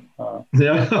on it.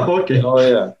 Yeah. Okay. Oh,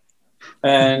 yeah.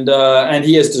 And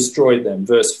he has destroyed them.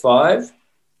 Verse 5.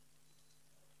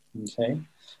 Okay.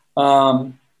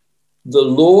 The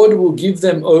Lord will give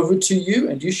them over to you,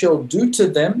 and you shall do to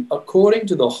them according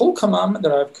to the whole commandment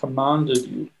that I have commanded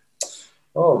you.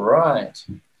 All right.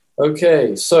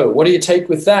 Okay, so what do you take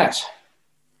with that?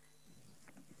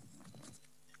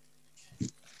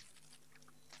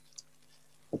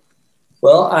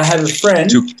 Well, I have a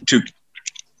friend.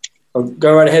 Oh,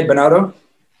 go right ahead, Bernardo.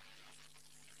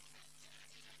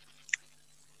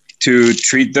 To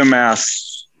treat them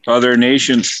as other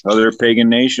nations, other pagan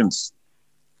nations.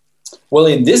 Well,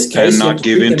 in this case, and not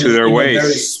give in to their ways. A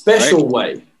very special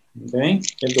way. Okay,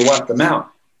 you have to wipe them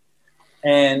out,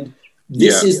 and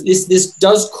this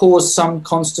does cause some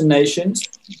consternations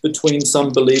between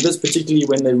some believers, particularly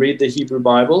when they read the Hebrew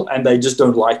Bible and they just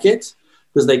don't like it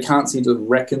because they can't seem to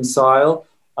reconcile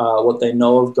what they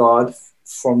know of God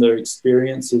from their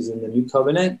experiences in the New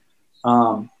Covenant.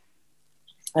 So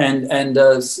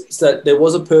there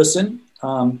was a person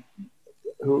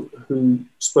who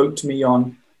spoke to me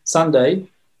on Sunday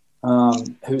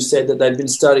who said that they'd been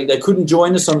studying. They couldn't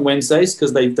join us on Wednesdays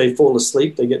because they fall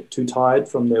asleep. They get too tired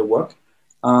from their work.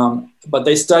 But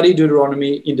they study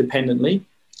Deuteronomy independently,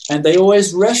 and they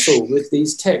always wrestle with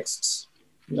these texts.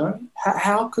 You know,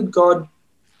 how could God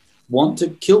want to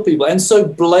kill people and so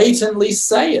blatantly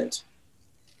say it?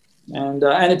 And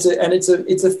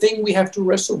it's a thing we have to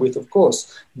wrestle with, of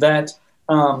course, that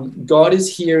God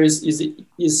is here is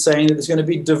saying that there's going to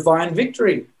be divine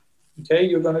victory. Okay,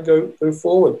 you're going to go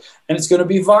forward, and it's going to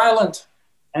be violent,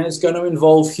 and it's going to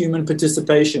involve human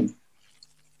participation.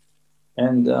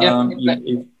 And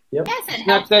it's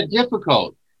not that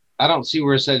difficult. I don't see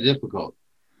where it's that difficult.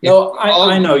 No,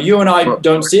 I know you and I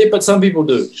don't see it, but some people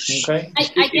do. Okay,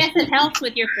 I guess it helps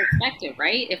with your perspective,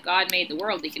 right? If God made the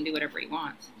world, He can do whatever He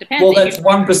wants. Depends. Well, that's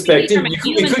one perspective.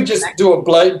 You could just do a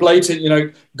blatant, you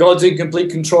know, God's in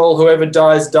complete control. Whoever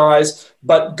dies, dies.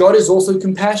 But God is also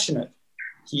compassionate.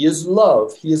 He is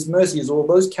love. He is mercy. He has all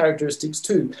those characteristics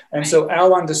too. And so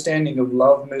our understanding of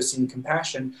love, mercy, and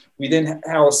compassion, we then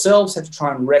ourselves have to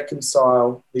try and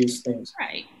reconcile these things.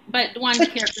 Right. But one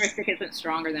characteristic isn't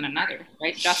stronger than another,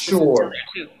 right? Justice Sure.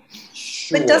 Too.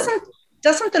 But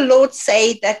doesn't the Lord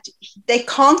say that they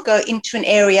can't go into an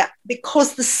area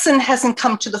because the sin hasn't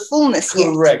come to the fullness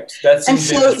yet? Correct. That's and in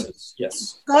so Genesis.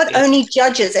 Yes. God only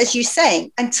judges, as you're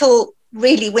saying, until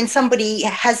really when somebody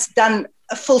has done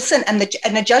a full sin and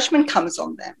a judgment comes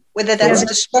on them, whether that's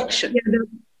destruction. Yeah,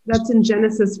 that's in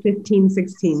Genesis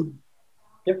 15:16.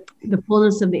 Yep. The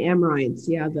fullness of the Amorites.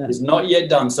 Yeah, it's not yet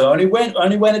done. So only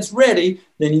when it's ready,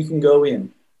 then you can go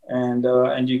in,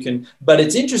 and you can. But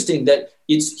it's interesting that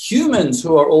it's humans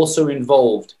who are also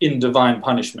involved in divine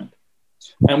punishment,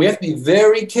 and we have to be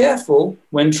very careful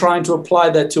when trying to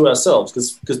apply that to ourselves,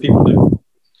 because people do.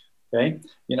 Okay,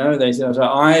 you know, they say,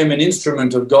 "I am an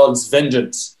instrument of God's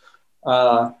vengeance,"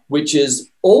 which is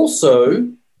also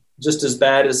just as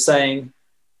bad as saying,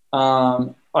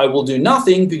 I will do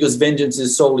nothing because vengeance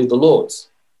is solely the Lord's.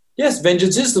 Yes,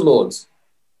 vengeance is the Lord's,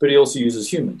 but He also uses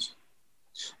humans.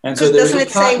 And so doesn't it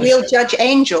say we'll judge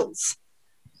angels?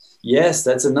 Yes,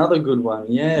 that's another good one.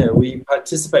 Yeah, we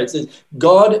participate.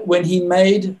 God, when He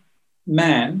made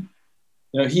man,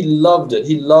 you know, He loved it.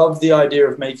 He loved the idea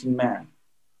of making man.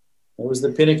 It was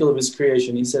the pinnacle of His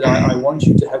creation. He said, I want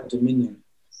you to have dominion.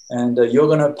 And you're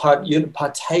going to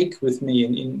partake with me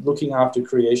in looking after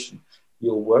creation.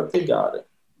 You'll work the garden.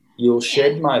 You'll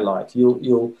shed my light.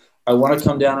 You'll I want to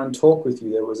come down and talk with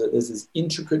you. There's this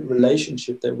intricate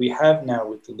relationship that we have now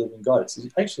with the living God. It's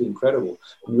actually incredible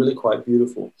and really quite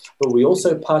beautiful. But we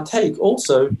also partake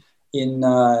also in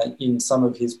some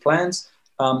of his plans,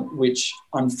 which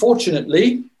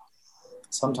unfortunately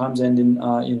sometimes end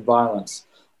in violence.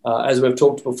 As we've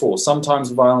talked before,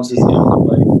 sometimes violence is the only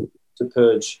way to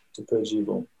purge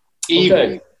evil.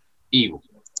 Evil.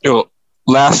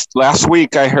 Last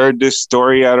week I heard this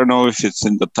story. I don't know if it's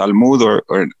in the Talmud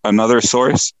or another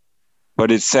source,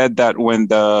 but it said that when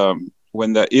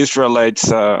the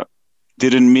Israelites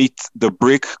didn't meet the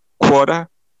brick quota,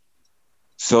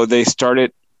 so they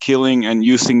started killing and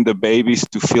using the babies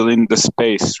to fill in the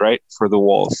space, right, for the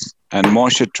walls. And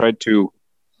Moshe tried to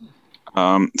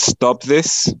stop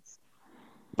this,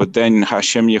 but then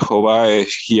Hashem Yehovah,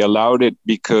 he allowed it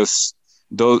because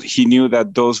he knew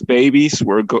that those babies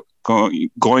were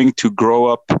going to grow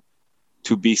up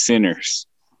to be sinners.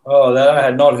 Oh, that I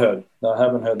had not heard. I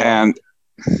haven't heard that. And,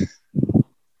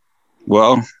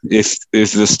 well, if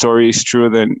the story is true,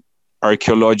 then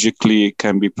archaeologically it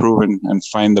can be proven and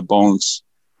find the bones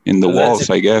in the walls,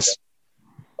 I guess.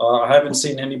 I haven't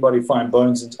seen anybody find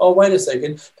bones. Oh, wait a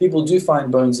second. People do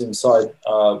find bones inside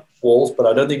walls, but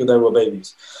I don't think they were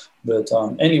babies. But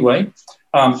anyway,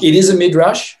 it is a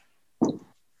midrash.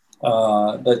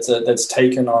 That's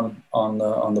taken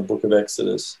on the book of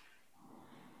Exodus.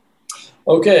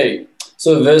 Okay,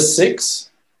 so verse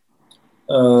 6.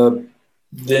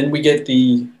 Then we get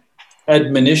the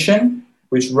admonition,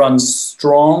 which runs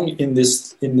strong in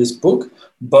this book,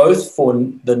 both for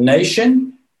the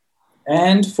nation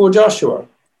and for Joshua,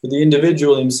 for the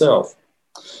individual himself.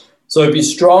 So be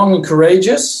strong and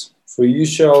courageous, for you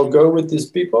shall go with this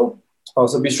people.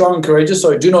 So be strong and courageous,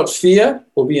 so do not fear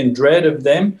or be in dread of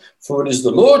them, for it is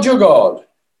the Lord your God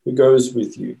who goes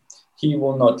with you. He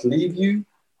will not leave you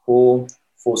or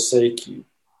forsake you.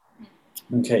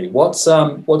 Okay, what's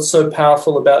so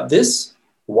powerful about this?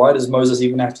 Why does Moses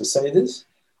even have to say this?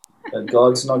 That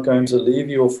God's not going to leave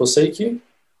you or forsake you?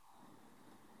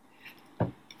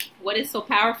 What is so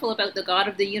powerful about the God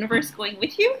of the universe going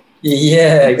with you?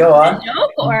 Yeah, go on. A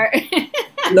joke or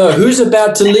No, who's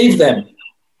about to leave them?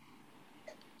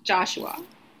 Joshua.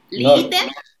 Lead them?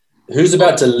 Who's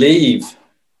about to leave?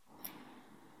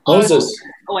 Moses.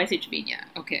 Oh, I see what you mean, yeah.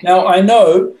 Okay. Now, I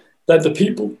know that the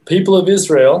people of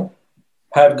Israel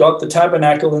have got the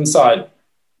tabernacle inside.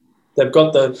 They've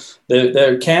got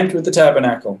they're camped with the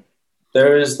tabernacle.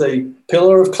 There is the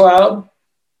pillar of cloud.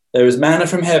 There is manna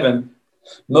from heaven.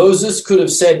 Moses could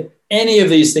have said any of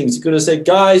these things. He could have said,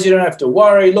 guys, you don't have to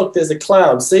worry. Look, there's a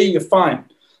cloud. See, you're fine.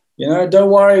 Don't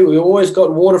worry. We always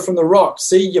got water from the rock.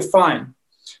 See, you're fine.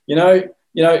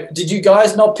 Did you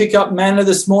guys not pick up manna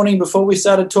this morning before we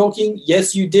started talking?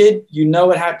 Yes, you did. You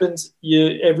know it happens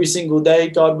every single day,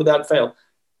 God without fail.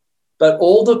 But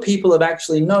all the people have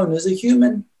actually known as a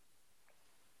human.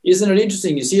 Isn't it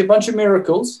interesting? You see a bunch of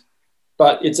miracles,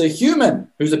 but it's a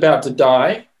human who's about to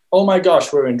die. Oh my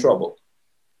gosh, we're in trouble.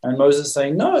 And Moses is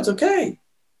saying, no, it's okay.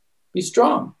 Be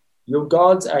strong. Your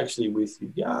God's actually with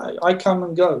you. Yeah, I come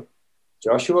and go.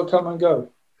 Joshua, come and go.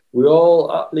 We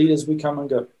all leaders, we come and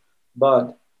go.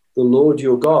 But the Lord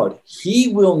your God, he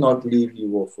will not leave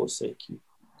you or forsake you.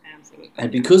 Absolutely.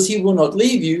 And because he will not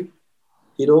leave you,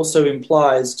 it also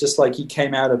implies, just like he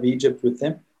came out of Egypt with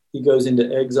them, he goes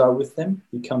into exile with them,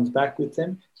 he comes back with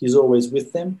them, he's always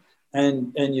with them.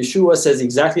 And Yeshua says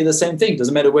exactly the same thing.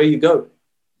 Doesn't matter where you go.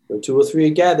 Where 2 or 3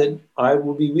 are gathered, I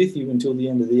will be with you until the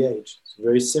end of the age. It's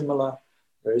very similar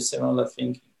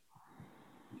thinking.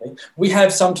 Okay? We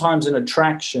have sometimes an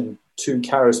attraction to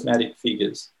charismatic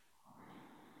figures.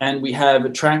 And we have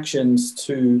attractions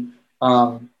to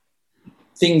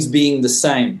things being the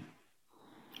same.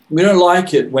 We don't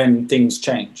like it when things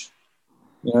change.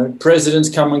 Presidents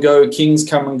come and go, kings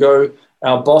come and go,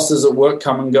 our bosses at work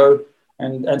come and go.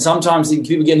 And sometimes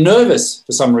people get nervous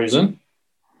for some reason.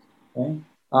 Okay?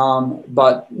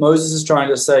 But Moses is trying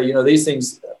to say, these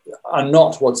things are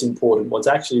not what's important. What's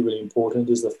actually really important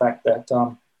is the fact that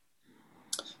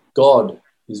God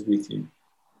is with you.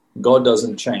 God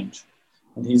doesn't change.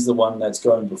 And he's the one that's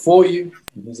going before you,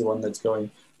 and he's the one that's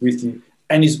going with you.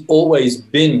 And he's always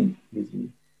been with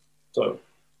you. So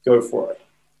go for it.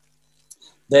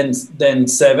 Then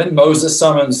 7, Moses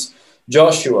summons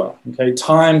Joshua. Okay,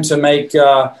 time to make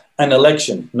an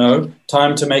election. No,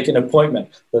 time to make an appointment.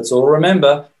 Let's all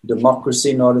remember,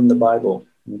 democracy not in the Bible.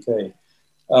 Okay.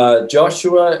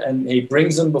 Joshua, and he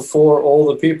brings them before all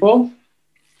the people.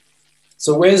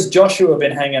 So where's Joshua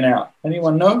been hanging out?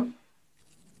 Anyone know?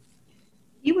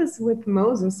 He was with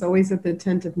Moses always at the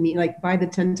tent of meeting, like by the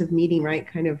tent of meeting, right?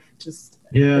 Kind of just.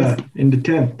 Yeah, in the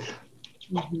tent.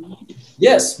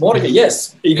 Yes, Mordecai.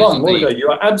 Yes, Yvonne, Physically. Mordecai, you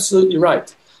are absolutely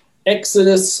right.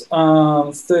 Exodus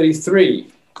 33,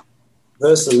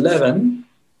 verse 11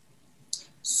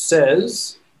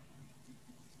 says,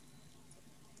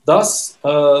 "Thus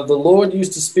the Lord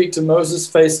used to speak to Moses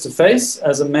face to face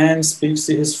as a man speaks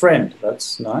to his friend."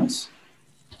 That's nice.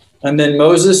 And then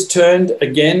Moses turned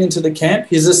again into the camp.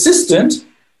 His assistant,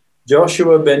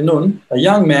 Joshua ben Nun, a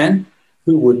young man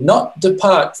who would not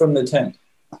depart from the tent.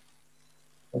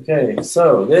 Okay,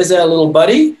 so there's our little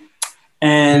buddy.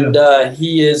 And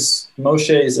he is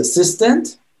Moshe's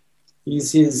assistant.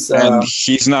 He's his... and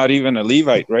he's not even a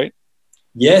Levite, right?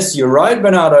 Yes, you're right,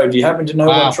 Bernardo. Do you happen to know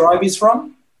what tribe he's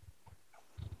from?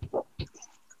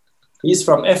 He's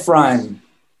from Ephraim.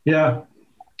 Yeah.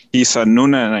 He's a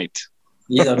Nunanite.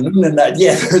 He's a Nunanite.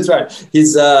 Yeah, that's right.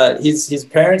 His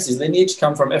parents, his lineage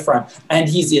come from Ephraim. And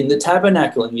he's in the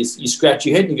tabernacle. And you scratch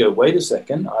your head and you go, wait a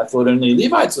second. I thought only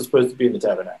Levites were supposed to be in the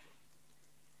tabernacle.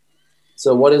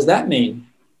 So what does that mean?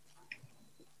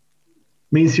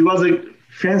 Means he was a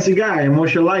fancy guy and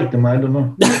Moshe liked him. I don't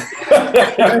know.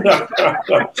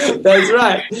 That's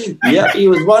right. Yeah, he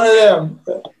was one of them.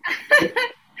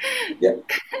 Yeah,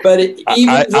 but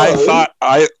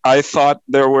I thought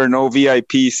there were no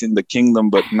VIPs in the kingdom,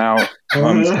 but now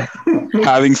I'm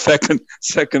having second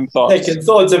thoughts. Second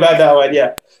thoughts about that one.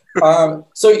 Yeah.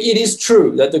 So it is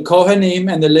true that the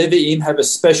Kohanim and the Leviim have a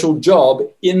special job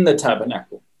in the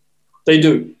tabernacle. They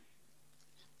do.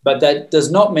 But that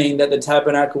does not mean that the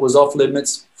tabernacle was off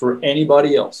limits for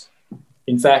anybody else.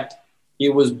 In fact,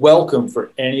 it was welcome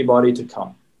for anybody to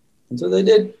come. And so they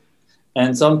did.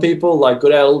 And some people, like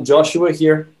good old Joshua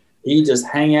here, he just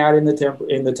hang out in the temple,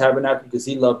 in the tabernacle because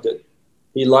he loved it.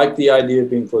 He liked the idea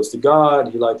of being close to God.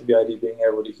 He liked the idea of being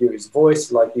able to hear his voice.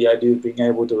 He liked the idea of being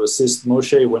able to assist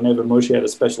Moshe whenever Moshe had a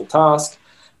special task.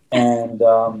 And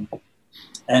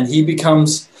he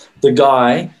becomes the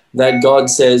guy that God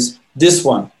says, this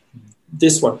one.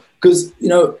 Because,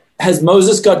 has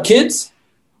Moses got kids?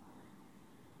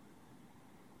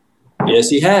 Yes,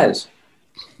 he has.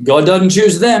 God doesn't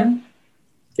choose them.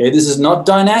 Okay, this is not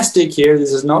dynastic here.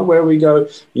 This is not where we go,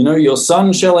 your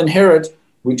son shall inherit,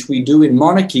 which we do in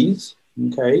monarchies.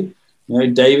 Okay,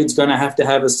 David's going to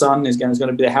have a son. There's going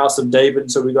to be the house of David,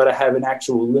 so we've got to have an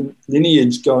actual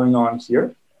lineage going on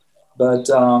here. But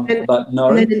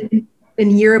no.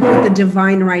 In Europe, with the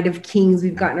divine right of kings,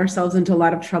 we've gotten ourselves into a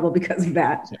lot of trouble because of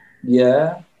that.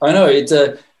 Yeah, I know. It's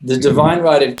the divine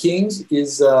right of kings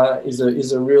is a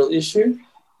real issue.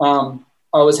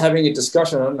 I was having a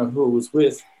discussion. I don't know who it was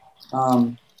with,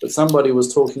 but somebody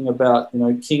was talking about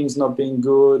kings not being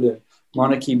good and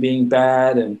monarchy being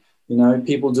bad, and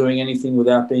people doing anything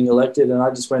without being elected. And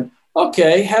I just went,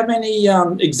 okay, how many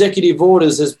executive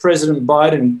orders has President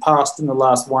Biden passed in the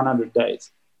last 100 days?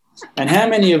 And how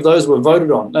many of those were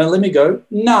voted on? Now, let me go.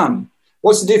 None.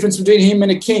 What's the difference between him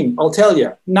and a king? I'll tell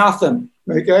you. Nothing.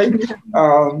 Okay?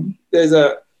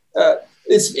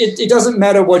 It doesn't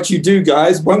matter what you do,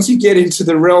 guys. Once you get into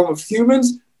the realm of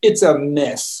humans, it's a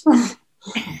mess.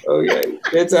 Okay?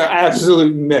 It's an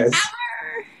absolute mess.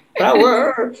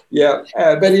 Power. Yeah.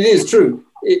 But it is true.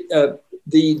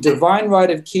 The divine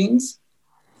right of kings,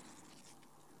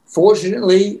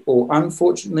 fortunately or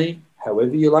unfortunately,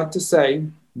 however you like to say,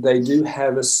 they do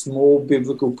have a small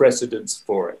biblical precedence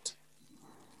for it,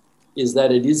 is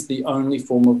that it is the only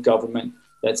form of government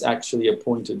that's actually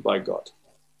appointed by God.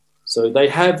 So they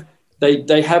have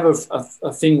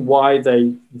a thing why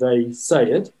they say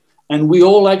it, and we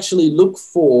all actually look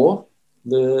for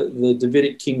the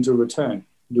Davidic king to return.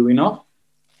 Do we not?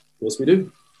 Yes, we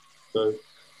do. So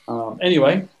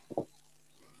anyway,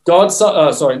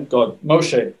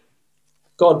 Moshe.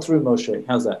 God through Moshe.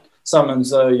 How's that?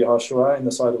 Summons Yehoshua in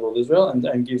the sight of all Israel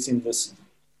and gives him this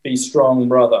be strong,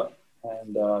 brother,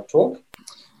 and talk.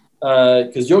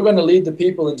 Because you're going to lead the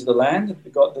people into the land that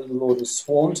the Lord has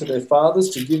sworn to their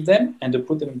fathers to give them and to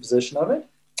put them in possession of it.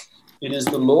 It is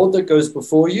the Lord that goes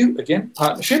before you. Again,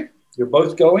 partnership. You're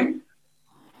both going.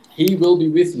 He will be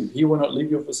with you. He will not leave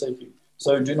you or forsake you.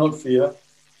 So do not fear.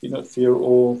 Do not fear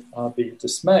or be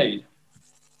dismayed.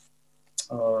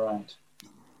 All right.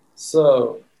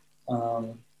 So...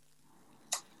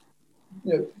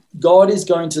 God is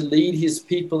going to lead his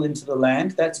people into the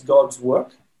land. That's God's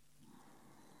work.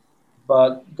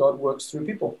 But God works through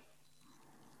people.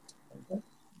 Okay?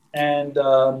 And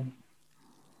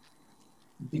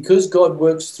because God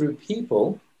works through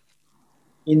people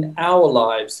in our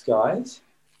lives, guys,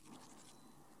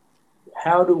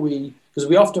 how do we, because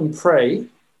we often pray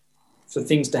for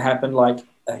things to happen like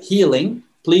a healing.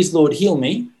 Please, Lord, heal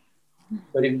me.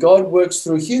 But if God works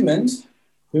through humans,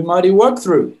 who might he work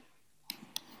through?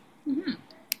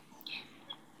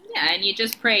 and you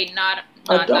just pray, not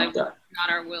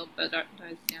our will, but our,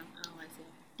 yeah. Oh, I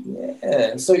see.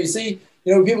 Yeah. So you see,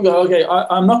 people go, okay,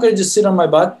 I'm not going to just sit on my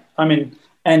butt.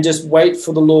 And just wait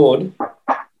for the Lord.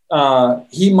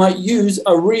 He might use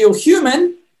a real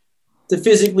human to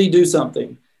physically do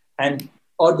something. And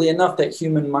oddly enough, that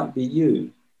human might be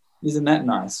you. Isn't that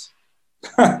nice?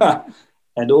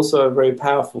 And also a very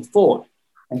powerful thought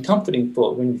and comforting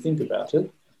thought when you think about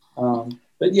it.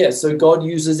 But yeah, so God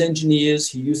uses engineers,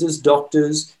 he uses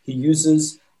doctors, he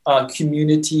uses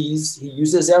communities, he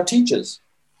uses our teachers.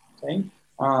 Okay?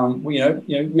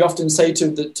 We often say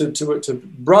to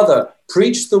brother,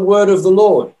 preach the word of the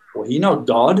Lord. Well, he not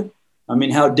God.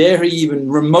 How dare he even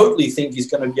remotely think he's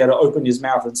going to be able to open his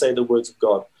mouth and say the words of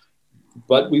God?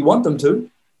 But we want them to.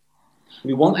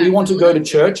 We want to go to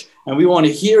church and we want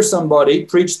to hear somebody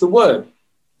preach the word.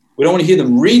 We don't want to hear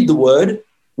them read the word.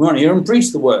 We want to hear them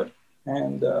preach the word.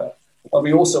 And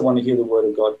we also want to hear the word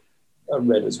of God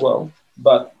read as well.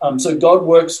 But so God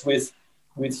works with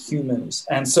humans.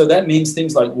 And so that means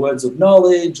things like words of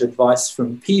knowledge, advice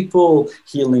from people,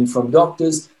 healing from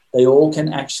doctors. They all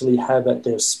can actually have at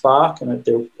their spark and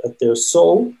at their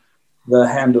soul the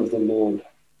hand of the Lord.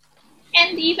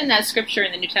 And even that scripture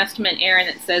in the New Testament, Aaron,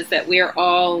 that says that we're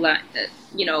all,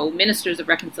 ministers of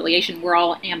reconciliation. We're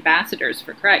all ambassadors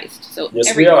for Christ. So yes,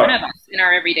 every one of us in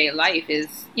our everyday life is,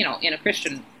 in a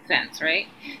Christian sense, right?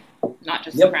 Not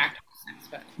just a practical sense.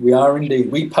 But we are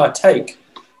indeed. We partake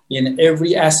in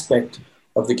every aspect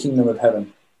of the kingdom of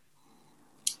heaven.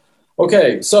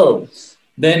 Okay, so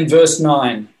then verse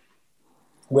 9.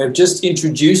 We've just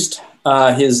introduced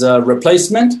his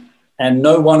replacement, and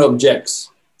no one objects.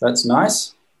 That's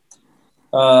nice.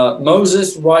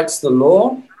 Moses writes the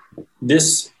law,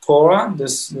 this Torah,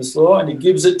 this law, and he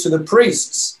gives it to the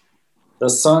priests, the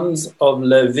sons of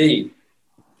Levi,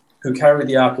 who carry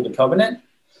the Ark of the Covenant.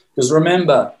 Because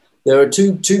remember, there are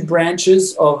two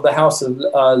branches of the house of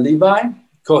Levi,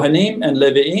 Kohanim and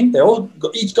Leviim.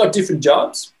 They each got different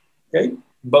jobs, okay?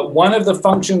 But one of the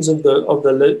functions of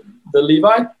the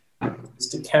Levite is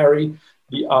to carry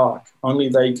the Ark. Only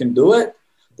they can do it.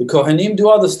 The Kohanim do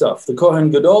other stuff. The Kohen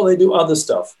Gadol, they do other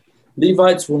stuff.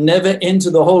 Levites will never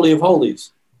enter the Holy of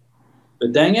Holies.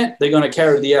 But dang it, they're going to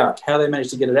carry the Ark. How they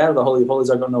manage to get it out of the Holy of Holies,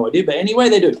 I've got no idea. But anyway,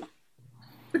 they do.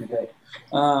 Okay.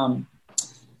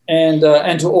 And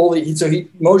to all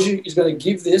Moshe is going to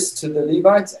give this to the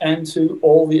Levites and to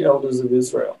all the elders of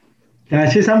Israel. Can I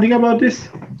say something about this?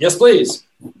 Yes, please.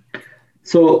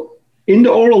 So in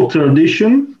the oral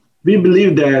tradition, we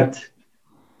believe that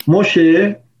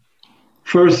Moshe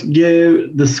first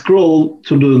gave the scroll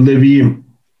to the Leviim.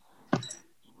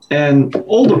 And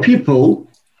all the people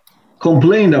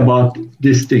complained about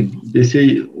this thing. They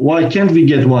say, why can't we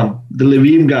get one? The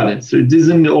Leviim got it. So it is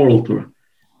in the oral Torah.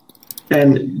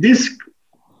 And this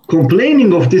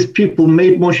complaining of these people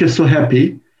made Moshe so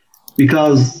happy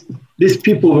because these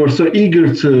people were so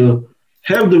eager to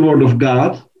have the word of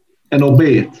God and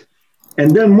obey it.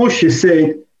 And then Moshe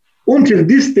said, until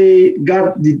this day,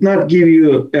 God did not give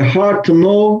you a heart to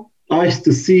know, eyes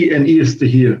to see, and ears to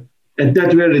hear. At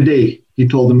that very day, he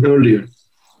told them earlier.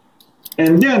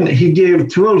 And then he gave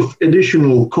 12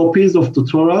 additional copies of the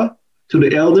Torah to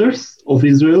the elders of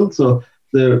Israel. So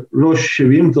the Rosh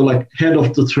Shevim, the head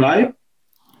of the tribe.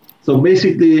 So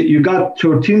basically, you got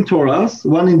 13 Torahs,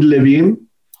 one in the Levim,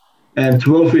 and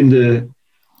 12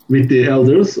 with the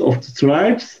elders of the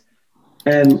tribes.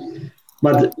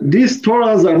 But these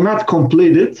Torahs are not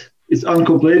completed. It's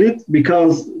uncompleted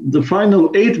because the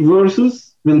final 8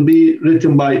 verses will be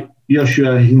written by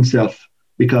Yeshua himself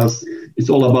because it's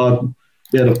all about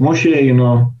that of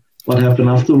Moshe, what happened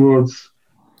afterwards.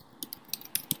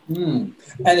 And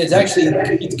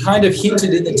it's kind of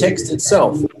hinted in the text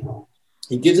itself.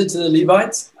 He gives it to the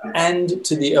Levites and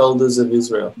to the elders of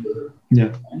Israel.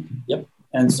 Yeah. Yep.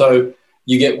 And so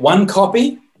you get one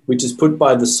copy, which is put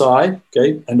by the side,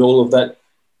 okay, and all of that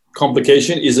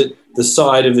complication. Is it the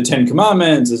side of the 10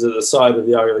 Commandments? Is it the side of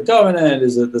the Ark of the Covenant?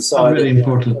 Is it the side very of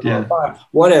important, yeah.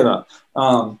 Whatever.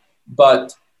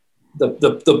 But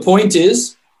the point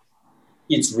is,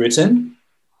 it's written,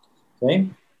 okay?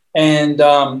 And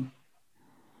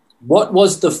what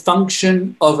was the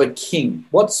function of a king?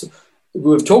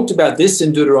 We've talked about this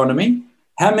in Deuteronomy.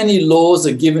 How many laws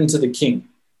are given to the king?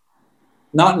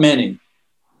 Not many,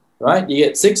 right? You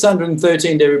get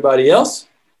 613 to everybody else,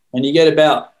 and you get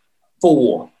about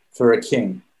 4 for a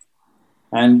king.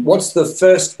 And what's the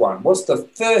first one? What's the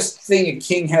first thing a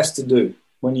king has to do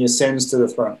when he ascends to the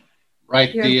throne?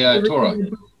 Write the Torah.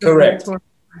 Correct.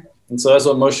 And so that's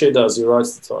what Moshe does. He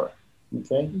writes the Torah.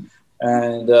 Okay.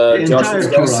 And The Josh entire is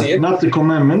going to see Torah, it. not the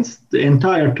commandments, the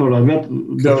entire Torah.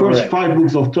 The first 5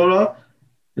 books of Torah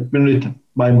have been written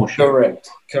by Moshe. Correct.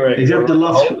 Except the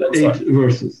last That's 8 right.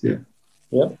 verses, yeah.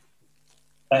 Yep.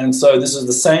 And so this is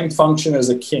the same function as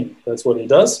a king. That's what he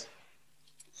does.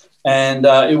 And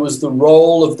it was the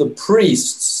role of the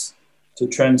priests to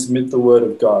transmit the word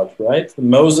of God, right?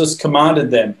 Moses commanded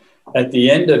them at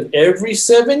the end of every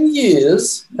 7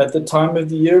 years, at the time of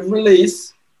the year of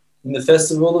release, in the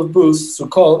festival of Booths,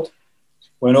 Sukkot,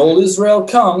 when all Israel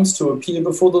comes to appear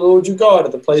before the Lord your God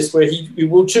at the place where he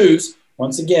will choose.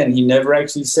 Once again, he never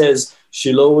actually says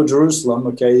Shiloh or Jerusalem,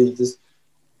 okay?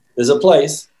 There's a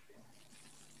place,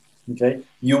 okay?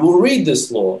 You will read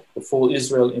this law before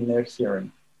Israel in their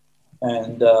hearing.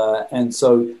 And so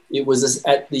it was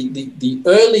at the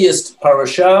earliest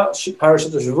Parashat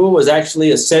Shavua was actually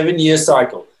a 7-year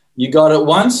cycle. You got it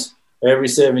once every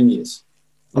 7 years.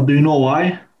 Do you know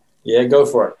why? Yeah, go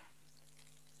for it.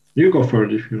 You go for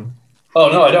it if you. Oh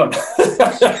no, I don't.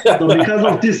 So because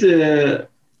of this,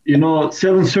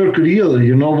 7 circle year,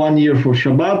 1 year for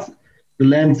Shabbat, the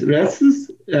land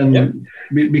rests, and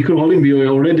because we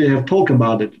already have talked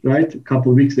about it, right? A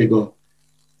couple of weeks ago.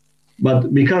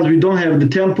 But because we don't have the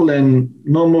temple and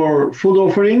no more food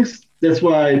offerings, that's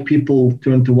why people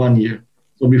turn to 1 year.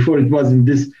 So before it was in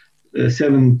this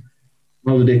 7,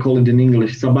 what do they call it in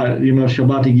English?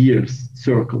 Shabbatic years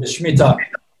circle. Shemitah.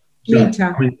 Yeah,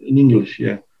 in English,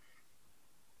 yeah.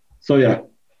 So yeah,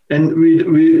 and we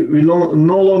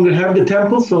no longer have the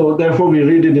temple, so therefore we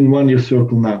read it in 1 year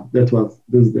circle now. This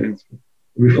is the answer.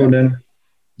 Before then,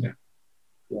 yeah.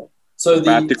 So the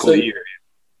sabbatical year.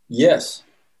 Yes.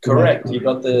 Correct. You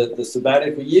got the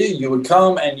sabbatical year. You would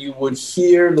come and you would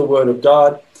hear the word of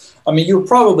God. I mean, you were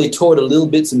probably taught a little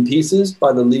bits and pieces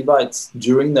by the Levites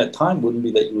during that time. Wouldn't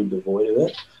be that you were devoid of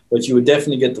it, but you would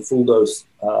definitely get the full dose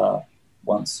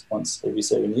once every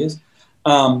 7 years.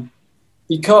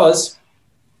 Because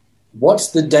what's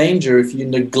the danger if you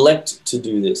neglect to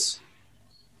do this?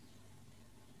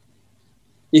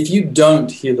 If you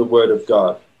don't hear the word of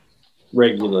God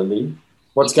regularly,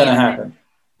 what's going to happen?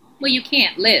 Well, you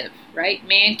can't live, right?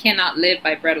 Man cannot live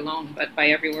by bread alone, but by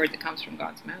every word that comes from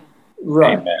God's mouth.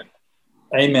 Right.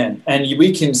 Amen. And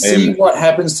we can see what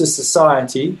happens to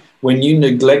society when you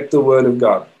neglect the word of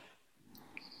God.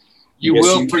 You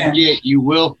will forget, you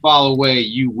will fall away,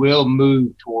 you will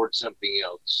move towards something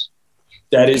else.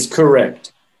 That is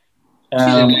correct.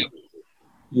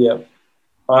 Yeah.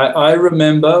 I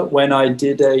remember when I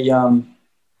did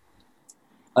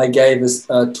I gave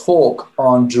a talk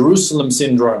on Jerusalem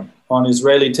syndrome on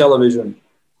Israeli television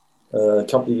a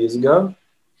couple of years ago.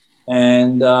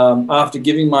 And after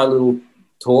giving my little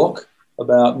talk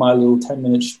about my little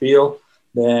 10-minute spiel,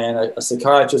 then a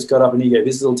psychiatrist got up and he gave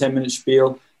his little 10-minute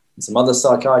spiel. And some other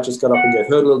psychiatrists got up and gave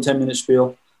her little 10-minute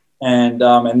spiel. And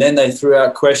then they threw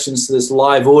out questions to this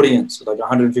live audience, like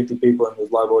 150 people in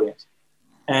this live audience.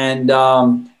 And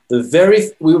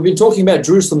we've been talking about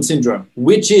Jerusalem syndrome,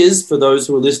 which is, for those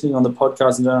who are listening on the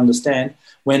podcast and don't understand,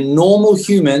 when normal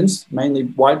humans, mainly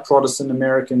white Protestant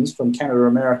Americans from Canada or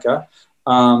America,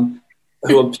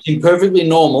 who are perfectly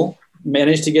normal,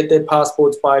 manage to get their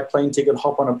passports, buy a plane ticket,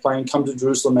 hop on a plane, come to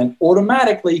Jerusalem, and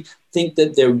automatically think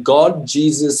that they're God,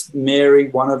 Jesus, Mary,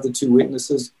 one of the 2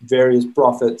 witnesses, various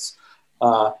prophets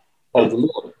of the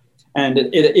Lord. And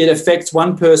it affects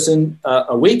one person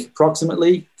a week,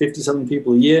 approximately 50-something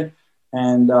people a year,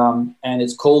 and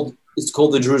it's called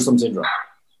the Jerusalem syndrome.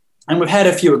 And we've had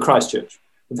a few at Christchurch.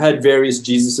 We've had various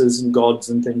Jesuses and gods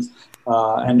and things,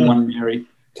 and one Mary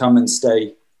come and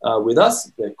stay with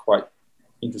us. They're quite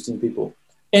interesting people.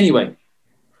 Anyway,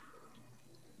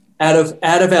 out of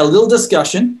our little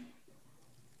discussion,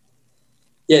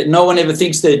 yeah, no one ever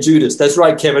thinks they're Judas. That's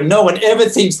right, Kevin. No one ever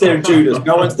thinks they're Judas.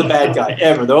 No one's the bad guy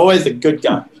ever. They're always the good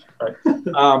guy.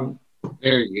 Right?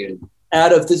 Very good.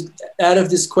 Out of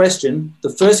this question, the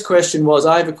first question was,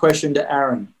 I have a question to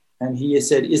Aaron, and he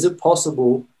said, "Is it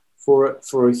possible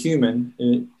for a human,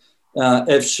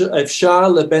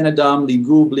 efshar leben adam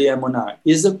ligu bli emunah?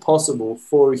 Is it possible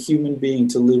for a human being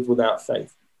to live without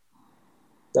faith?"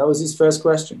 That was his first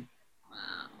question,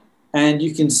 and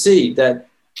you can see that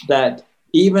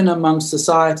even amongst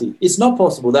society, it's not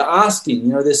possible. They're asking,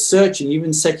 they're searching,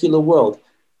 even secular world.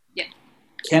 Yeah.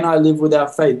 Can I live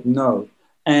without faith? No.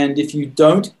 And if you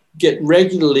don't get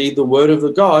regularly the word of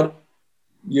the God,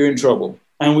 you're in trouble.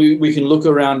 And we can look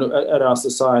around at our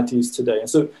societies today. And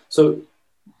so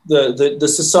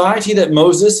the society that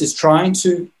Moses is trying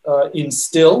to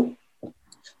instill,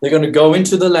 they're going to go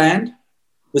into the land.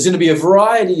 There's going to be a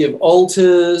variety of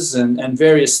altars and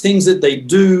various things that they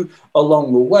do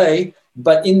along the way.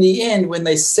 But in the end, when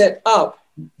they set up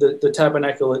the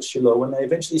tabernacle at Shiloh, when they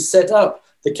eventually set up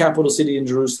the capital city in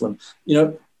Jerusalem,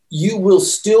 you will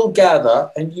still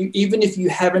gather, and even if you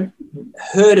haven't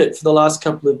heard it for the last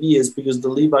couple of years because the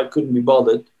Levite couldn't be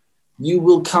bothered, you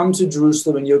will come to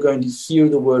Jerusalem and you're going to hear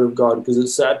the word of God because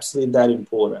it's absolutely that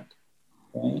important.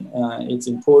 Okay? It's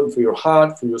important for your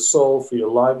heart, for your soul, for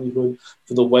your livelihood,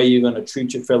 for the way you're going to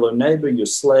treat your fellow neighbor, your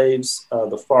slaves,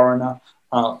 the foreigner,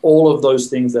 all of those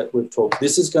things that we've talked.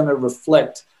 This is going to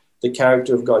reflect the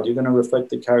character of God. You're going to reflect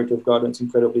the character of God, and it's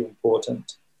incredibly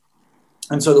important.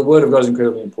 And so the word of God is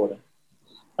incredibly important.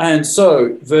 And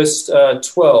so, verse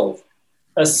 12,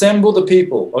 assemble the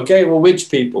people. Okay, well,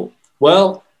 which people?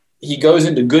 Well, he goes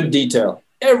into good detail.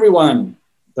 Everyone,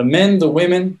 the men, the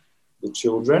women, the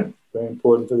children, very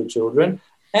important for the children,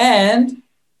 and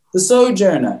the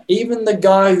sojourner, even the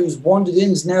guy who's wandered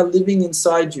in is now living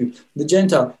inside you, the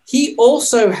Gentile. He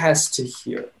also has to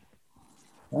hear,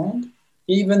 right?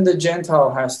 Even the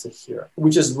Gentile has to hear,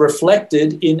 which is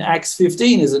reflected in Acts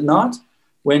 15, is it not?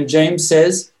 When James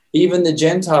says, even the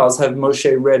Gentiles have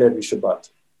Moshe read every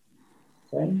Shabbat.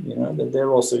 Okay, that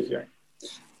they're also hearing.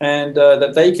 And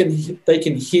that they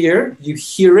can hear, you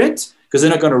hear it, because they're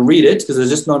not going to read it, because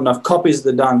there's just not enough copies of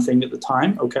the darn thing at the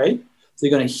time, okay? So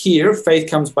you're going to hear, faith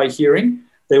comes by hearing.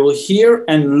 They will hear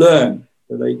and learn.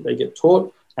 So they get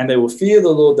taught, and they will fear the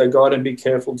Lord their God and be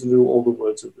careful to do all the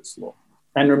words of this law.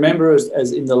 And remember,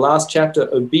 as in the last chapter,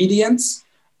 obedience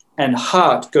and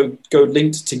heart go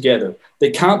linked together. They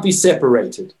can't be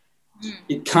separated.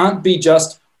 It can't be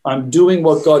just, I'm doing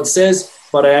what God says,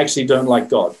 but I actually don't like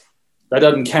God. That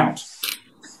doesn't count.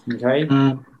 Okay?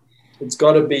 It's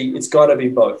got to be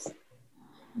both.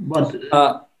 But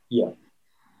yeah.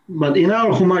 But in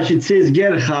our Chumash it says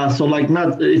Gercha, so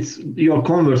it's your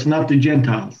converts, not the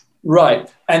Gentiles.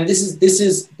 Right, and this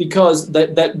is because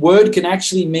that word can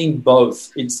actually mean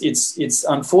both. It's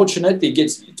unfortunate.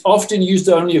 It's often used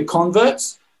only of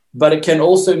converts, but it can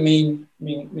also mean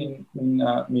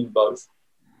both.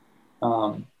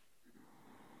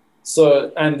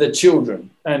 So, and the children,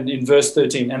 and in verse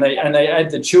 13, and they add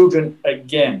the children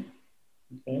again,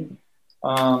 okay,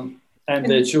 and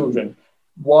their children.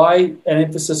 Why an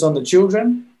emphasis on the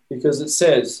children? Because it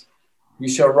says, you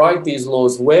shall write these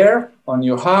laws where? On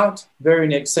your heart. Very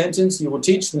next sentence, you will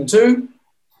teach them to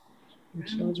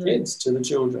kids, to the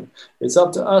children. It's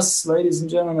up to us, ladies and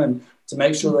gentlemen, to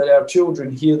make sure that our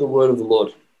children hear the word of the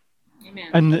Lord.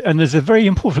 Amen. And there's a very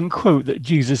important quote that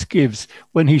Jesus gives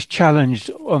when he's challenged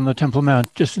on the Temple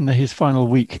Mount, just in his final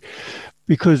week,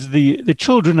 because the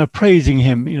children are praising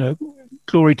him,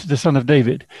 glory to the Son of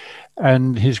David.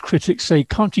 And his critics say,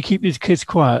 can't you keep these kids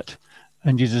quiet?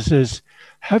 And Jesus says,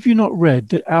 have you not read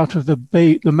that out of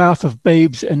the mouth of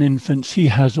babes and infants he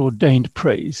has ordained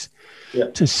praise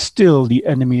to still the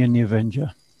enemy and the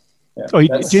avenger?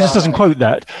 Yeah, Jesus doesn't quote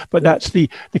that, but that's the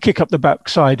kick up the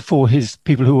backside for his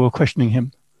people who are questioning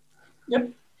him. Yep.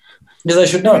 Yeah, they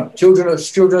should know. Children are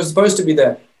supposed to be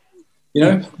there.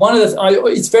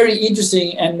 It's very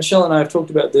interesting, and Michelle and I have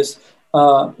talked about this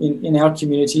in our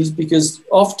communities, because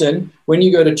often when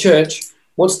you go to church,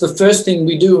 what's the first thing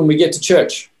we do when we get to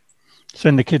church?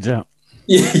 Send the kids out.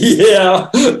 Yeah.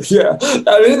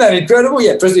 Isn't that incredible?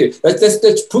 Yeah,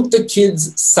 let's put the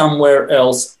kids somewhere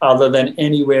else other than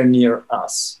anywhere near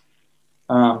us,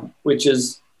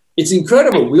 it's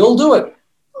incredible. We all do it.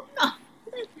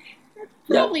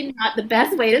 Probably not the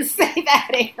best way to say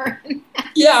that, Aaron.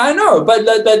 Yeah, I know, but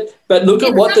look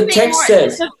at what the text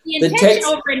says. The intention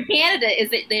over in Canada is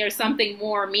that there's something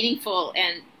more meaningful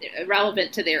and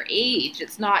relevant to their age.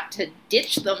 It's not to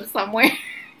ditch them somewhere.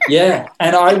 Yeah,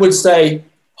 and I would say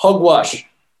hogwash.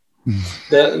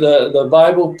 The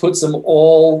Bible puts them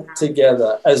all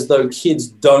together as though kids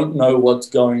don't know what's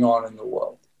going on in the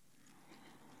world.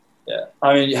 Yeah,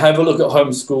 I mean, have a look at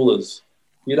homeschoolers.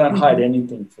 You don't hide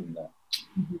anything from them.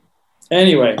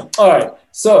 Anyway, all right.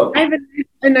 So I have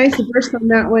a nice verse on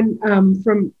that one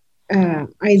from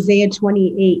Isaiah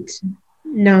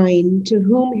 28:9. To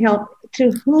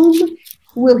whom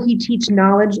will he teach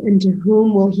knowledge, and to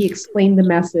whom will he explain the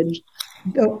message?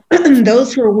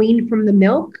 Those who are weaned from the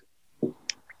milk,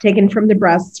 taken from the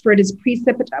breasts, for it is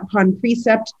precept upon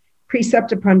precept,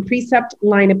 precept upon precept,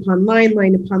 line upon line,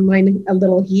 line upon line, a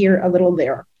little here, a little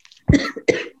there.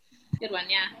 Good one,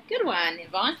 yeah. Good one,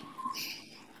 Yvonne.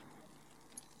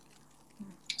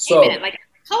 So, Amen.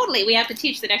 Totally, we have to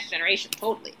teach the next generation,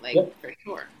 totally, for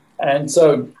sure. And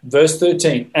so, verse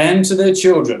 13, and to their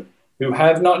children who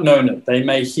have not known it, they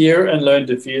may hear and learn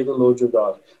to fear the Lord your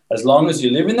God, as long as you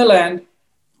live in the land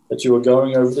that you are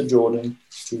going over the Jordan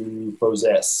to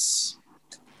possess.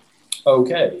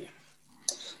 Okay.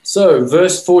 So,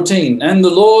 verse 14, and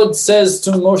the Lord says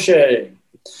to Moshe,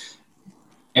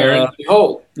 Aaron?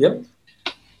 Behold, yep.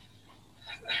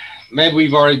 Maybe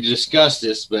we've already discussed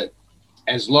this, but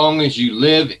as long as you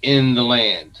live in the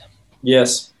land.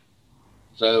 Yes.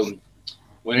 So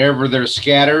whenever they're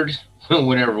scattered,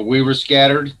 whenever we were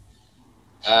scattered,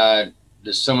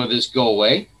 does some of this go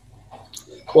away?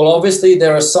 Well, obviously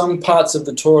there are some parts of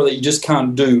the Torah that you just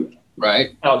can't do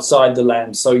outside the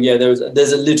land. So yeah, there's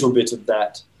a little bit of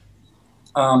that.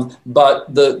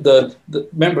 But the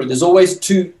remember, there's always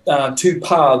two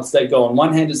paths that go. On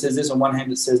one hand it says this, on one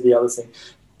hand it says the other thing.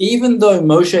 Even though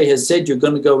Moshe has said you're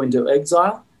going to go into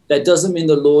exile, that doesn't mean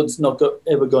the Lord's not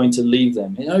ever going to leave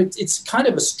them. You know, it's kind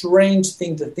of a strange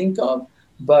thing to think of,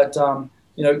 but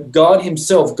you know, God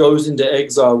himself goes into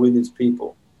exile with his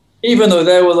people, even though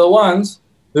they were the ones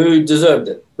who deserved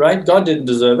it, right? God didn't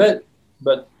deserve it,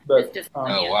 but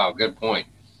oh, wow, good point.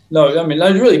 No, I mean,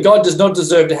 really, God does not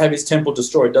deserve to have his temple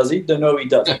destroyed, does he? No, he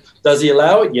doesn't. Does he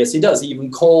allow it? Yes, he does. He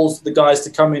even calls the guys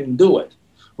to come in and do it,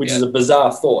 which is a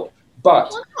bizarre thought.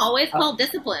 But well, it's always called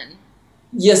discipline.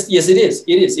 Yes, it is.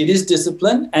 It is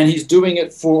discipline, and he's doing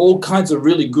it for all kinds of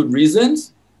really good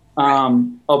reasons.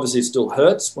 Obviously, it still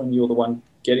hurts when you're the one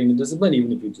getting the discipline,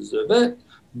 even if you deserve it.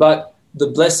 But the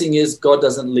blessing is God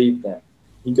doesn't leave them;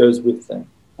 He goes with them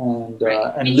and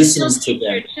listens to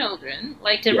them. You still teach your children,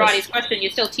 like to Roddy's question.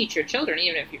 You still teach your children,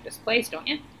 even if you're displaced, don't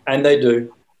you? And they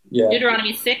do, yeah.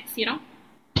 Deuteronomy 6, you know.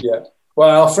 Yeah.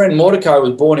 Well, our friend Mordecai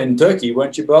was born in Turkey,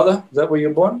 weren't you, brother? Is that where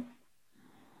you're born?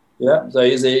 Yeah, so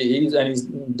he's and his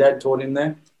dad taught him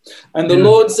there. And the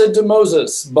Lord said to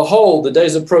Moses, behold, the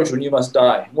days approach when you must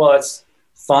die. Well, that's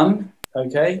fun,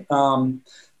 okay?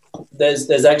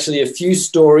 There's actually a few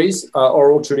stories,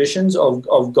 oral traditions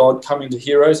of God coming to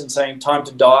heroes and saying, time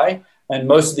to die. And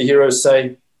most of the heroes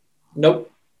say,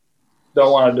 nope,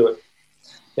 don't want to do it.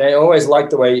 Okay, I always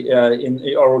like the way in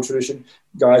the oral tradition,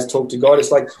 guys talk to God.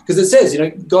 It's like, because it says, you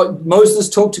know, Moses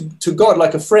talked to God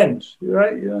like a friend,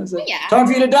 right? You know, it's like, time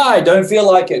for you to die. Don't feel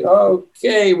like it.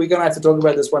 Okay, we're going to have to talk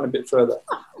about this one a bit further.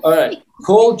 All right.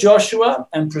 Call Joshua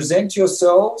and present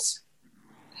yourselves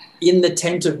in the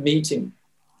tent of meeting.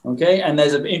 Okay, and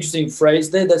there's an interesting phrase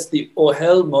there. That's the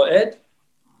Ohel Moed.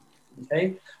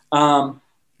 Okay.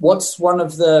 What's one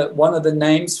of the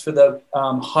names for the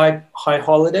high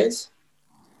holidays?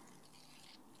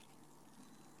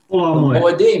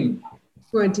 Moedim.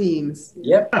 Moedims.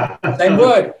 Yep, same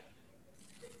word.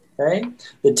 Okay,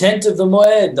 the tent of the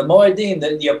Moed, the Moedim,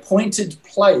 the appointed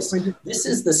place. This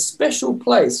is the special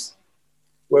place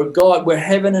where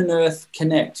heaven and earth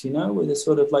connect. You know, where there's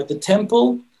sort of like the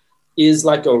temple is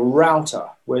like a router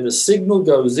where the signal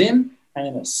goes in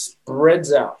and it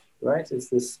spreads out. Right, it's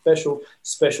this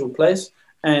special place,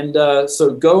 and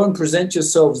so go and present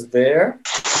yourselves there.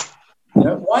 You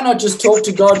know, why not just talk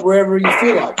to God wherever you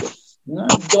feel like it? You know,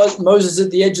 Moses at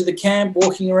the edge of the camp,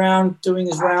 walking around, doing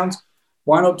his rounds.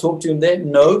 Why not talk to him there?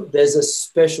 No, there's a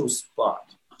special spot.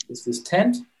 It's this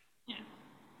tent.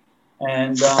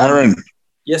 And Aaron.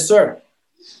 Yes, sir.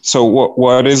 So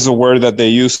what is the word that they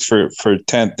use for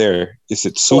tent there? Is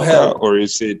it sukkah or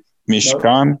is it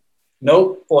mishkan?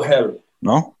 No, ohel.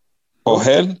 No?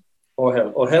 Ohel?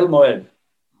 Ohel Moed.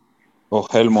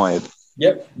 Ohel Moed.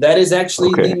 Yep, that is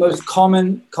actually the most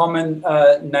common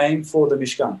name for the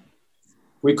Mishkan.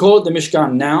 We call it the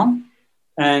Mishkan now,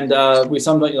 and we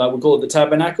sometimes we call it the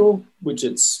tabernacle, which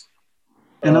it's.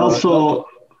 And also,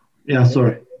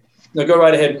 sorry. No, go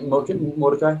right ahead,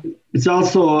 Mordecai. It's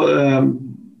also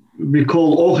we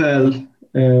call Ohel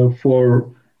for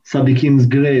Tzadikim's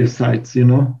grave sites. You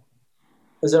know.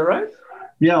 Is that right?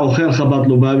 Yeah, Ohel Chabad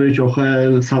Lubavitch,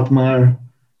 Ohel Satmar,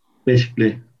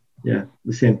 basically. Yeah,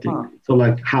 the same thing. So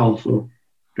like house or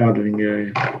gathering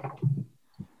area.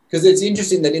 Because it's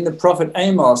interesting that in the prophet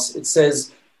Amos, it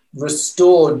says,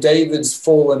 restore David's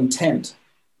fallen tent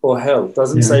or hell. It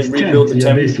doesn't say rebuild the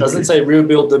temple. It doesn't say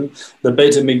rebuild the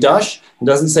Beit HaMikdash. It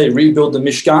doesn't say rebuild the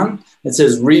Mishkan. It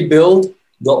says rebuild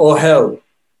the Ohel.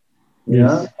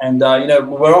 Yeah. And,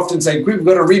 we're often saying, we've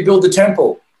got to rebuild the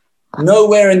temple.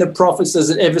 Nowhere in the prophets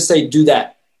does it ever say do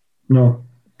that. No,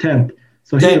 tent.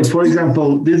 So here, for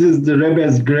example, this is the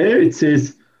Rebbe's grave. It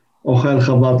says Ohel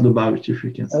Chabad Lubavitch, if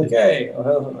you can see. Okay.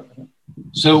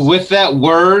 So with that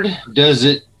word, does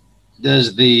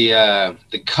the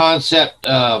concept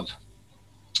of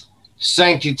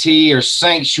sanctity or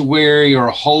sanctuary or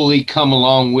holy come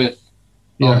along with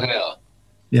Ohel?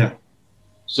 Yeah.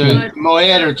 So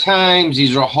Moed are times,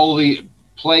 these are holy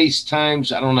place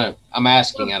times. I don't know. I'm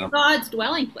asking. Well, God's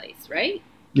dwelling place, right?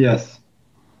 Yes.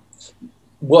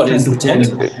 What is the tent?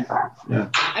 Yeah.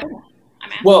 I don't know.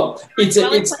 I'm Well, it's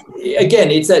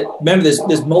that. Remember,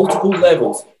 there's multiple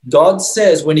levels. God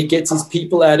says when He gets His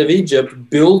people out of Egypt,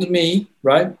 build me,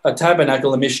 right, a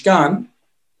tabernacle, a mishkan.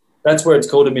 That's where it's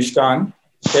called a mishkan,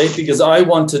 okay? Because I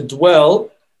want to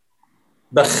dwell,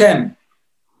 bachem,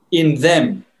 in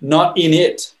them, not in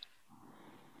it.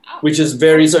 Which is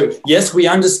so. Yes, we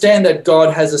understand that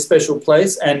God has a special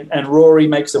place, and Rory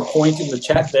makes a point in the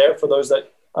chat there for those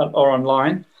that are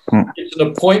online. It's an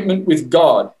appointment with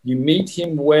God. You meet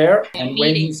Him where and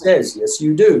when He says. Yes,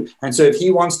 you do. And so if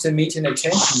He wants to meet in a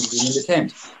tent, you meet in the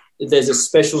tent. If there's a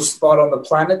special spot on the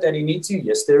planet that He meets you,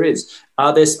 yes, there is.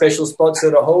 Are there special spots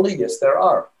that are holy? Yes, there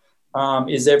are.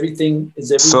 Is everything?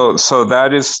 So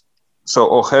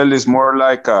Ohel is more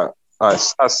like a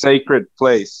sacred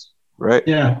place, right?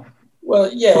 Yeah.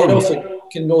 Well, yeah,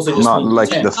 it can also just not mean like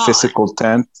tent. the physical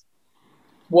tent.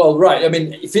 Well, right. I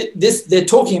mean, they're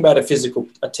talking about a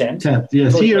tent.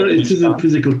 Yes, here it is a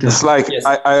physical tent. It's like yes.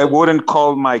 I wouldn't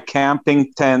call my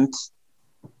camping tent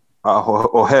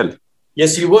ohel.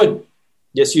 Yes, you would.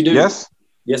 Yes, you do. Yes.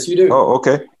 Yes, you do. Oh,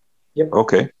 okay. Yep.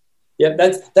 Okay. Yep.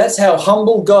 That's how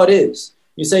humble God is.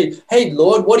 You say, "Hey,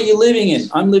 Lord, what are you living in?"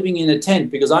 I'm living in a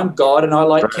tent because I'm God and I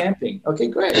like camping. Okay,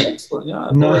 great, excellent.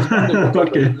 Yeah.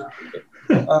 Okay.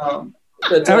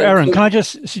 Aaron, can I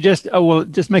just suggest,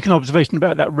 just make an observation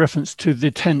about that reference to the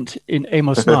tent in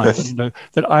Amos 9, that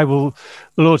the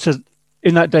Lord says,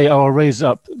 in that day I will raise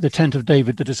up the tent of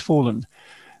David that has fallen.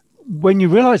 When you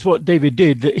realize what David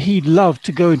did, that he loved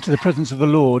to go into the presence of the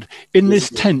Lord in this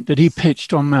tent that he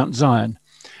pitched on Mount Zion.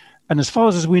 And as far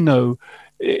as we know,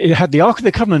 it had the Ark of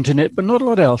the Covenant in it, but not a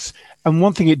lot else. And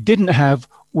one thing it didn't have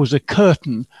was a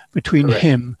curtain between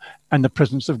him and the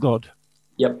presence of God.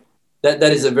 Yep. That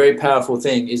is a very powerful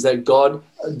thing, is that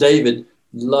David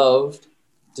loved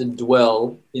to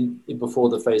dwell before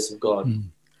the face of God,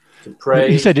 to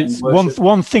pray. He said, it's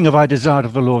one thing have I desired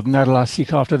of the Lord, and that will I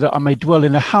seek after, that I may dwell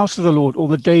in the house of the Lord all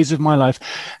the days of my life,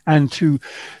 and to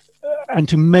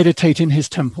meditate in His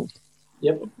temple.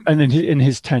 Yep. And in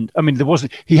his tent. I mean,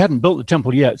 he hadn't built the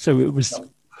temple yet, so it was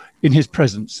in His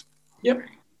presence. Yep.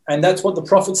 And that's what the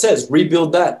prophet says,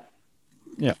 rebuild that.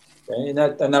 Yeah. Okay? And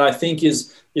that I think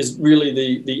is really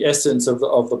the essence of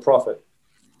the prophet.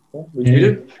 Okay? Would you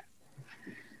do?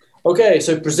 Okay,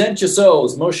 so present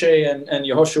yourselves, Moshe and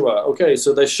Yehoshua. Okay,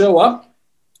 so they show up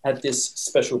at this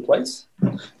special place.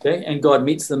 Okay, and God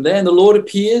meets them there, and the Lord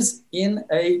appears in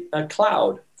a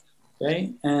cloud.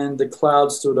 Okay, and the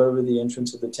cloud stood over the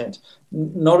entrance of the tent.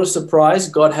 Not a surprise,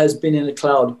 God has been in a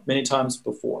cloud many times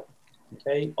before.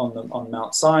 Okay, on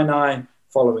Mount Sinai,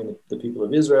 following the people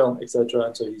of Israel, etc.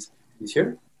 And so he's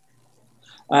here.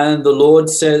 And the Lord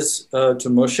says to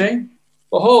Moshe,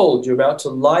 "Behold, you're about to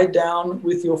lie down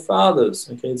with your fathers."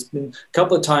 Okay, it's been a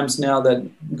couple of times now that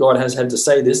God has had to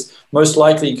say this, most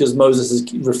likely because Moses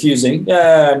is refusing.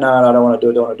 Yeah, no, I don't want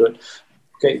to do it.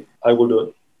 Okay, I will do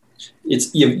it.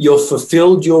 You've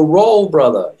fulfilled your role,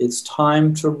 brother. It's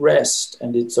time to rest,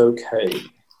 and it's okay.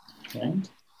 Right?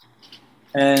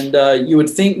 And you would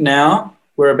think now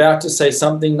we're about to say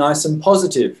something nice and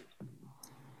positive,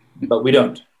 but we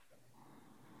don't.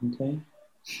 Okay.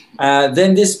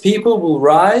 Then this people will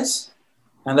rise,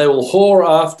 and they will whore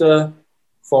after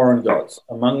foreign gods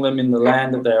among them in the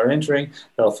land that they are entering.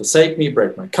 They'll forsake me,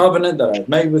 break my covenant that I've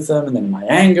made with them, and then in my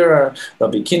anger they'll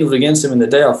be kindled against them in the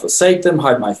day I'll forsake them,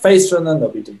 hide my face from them. They'll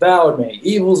be devoured, many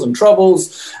evils and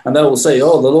troubles, and they will say,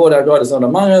 "Oh, the Lord our God is not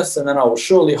among us," and then I will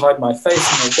surely hide my face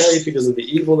in the day because of the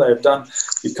evil they have done,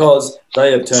 because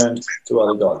they have turned to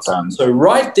other gods. So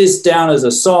write this down as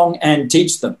a song and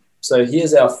teach them. So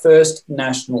here's our first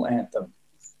national anthem,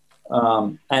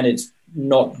 and it's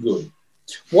not good.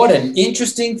 What an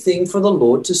interesting thing for the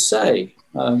Lord to say.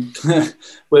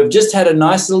 We've just had a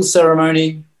nice little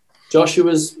ceremony.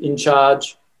 Joshua's in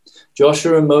charge.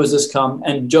 Joshua and Moses come,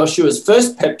 and Joshua's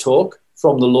first pep talk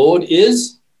from the Lord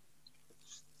is,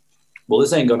 well,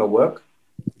 this ain't going to work.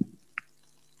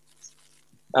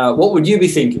 What would you be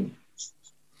thinking?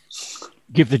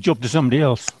 Give the job to somebody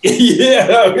else.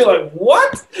 Yeah, I'd be like,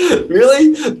 what?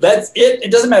 Really? That's it? It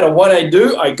doesn't matter what I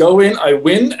do. I go in, I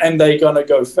win, and they're going to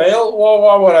go fail? Well,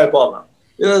 why would I bother?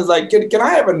 It was like, can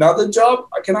I have another job?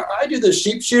 Can I do the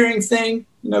sheep shearing thing?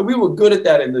 We were good at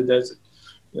that in the desert.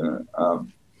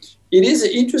 It is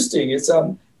interesting.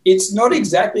 It's not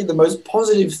exactly the most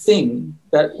positive thing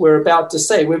that we're about to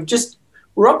say.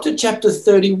 We're up to chapter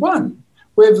 31.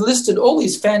 We've listed all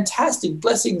these fantastic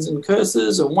blessings and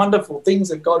curses and wonderful things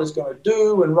that God is going to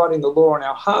do and writing the law in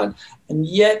our heart. And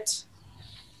yet,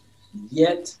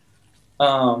 there's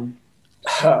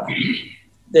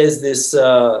this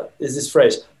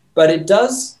phrase, but it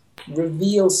does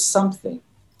reveal something.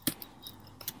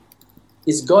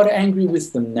 Is God angry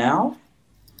with them now?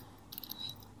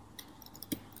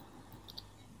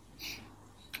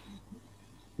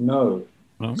 No.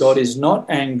 God is not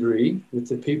angry with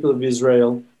the people of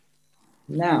Israel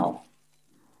now.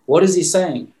 What is he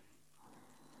saying?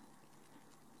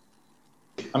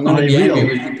 I'm going to be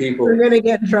angry with the people. We're going to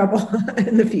get in trouble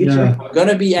in the future. Yeah. I'm going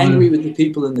to be angry with the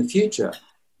people in the future,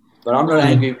 but I'm not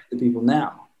angry with the people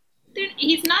now.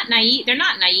 He's not naive. They're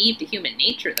not naive to human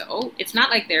nature, though. It's not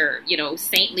like they're,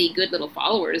 saintly, good little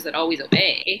followers that always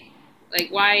obey. Like,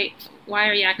 why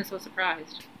are you acting so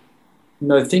surprised?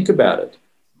 No, think about it.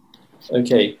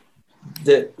 Okay,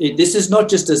 this is not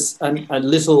just a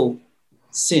little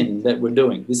sin that we're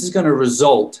doing. This is going to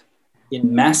result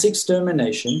in mass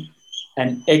extermination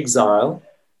and exile,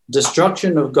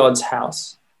 destruction of God's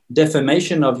house,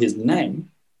 defamation of his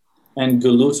name, and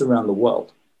galut around the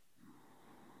world.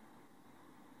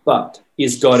 But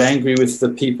is God angry with the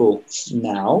people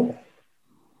now?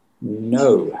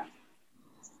 No.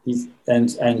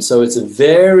 And so it's a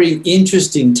very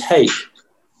interesting take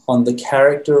on the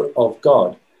character of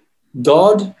God.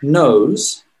 God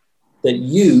knows that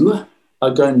you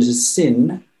are going to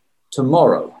sin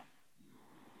tomorrow,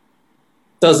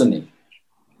 doesn't he?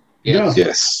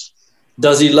 Yes.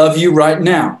 Does he love you right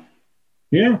now?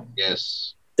 Yeah.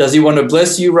 Yes. Does he want to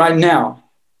bless you right now?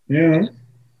 Yeah.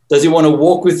 Does he want to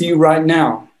walk with you right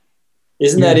now?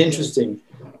 Isn't that interesting?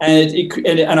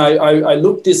 And I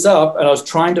looked this up, and I was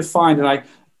trying to find, and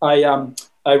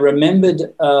I remembered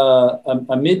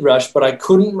a midrash, but I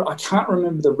can't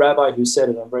remember the rabbi who said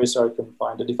it. I'm very sorry I couldn't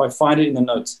find it. If I find it in the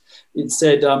notes, it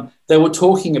said they were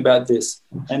talking about this,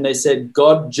 and they said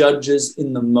God judges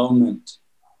in the moment.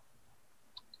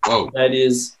 Whoa. That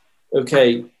is,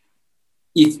 okay,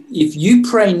 if you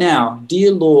pray now,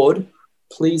 dear Lord,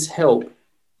 please help.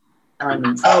 I'm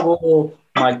in trouble.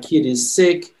 My kid is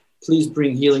sick. Please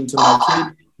bring healing to my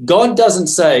kid. God doesn't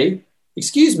say,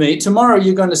 excuse me, tomorrow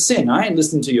you're going to sin. I ain't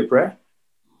listening to your prayer.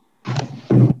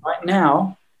 Right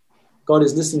now, God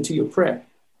is listening to your prayer.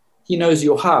 He knows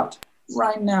your heart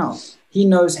right now. He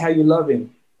knows how you love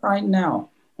him right now.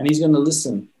 And he's going to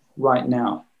listen right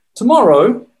now.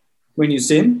 Tomorrow, when you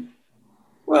sin,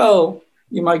 well,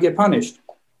 you might get punished.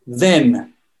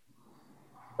 Then,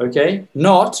 okay?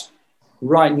 Not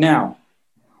right now.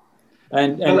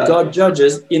 And God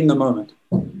judges in the moment.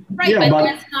 Right, but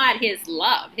that's not his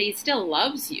love. He still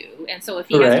loves you. And so if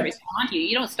he has to respond to you,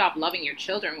 you don't stop loving your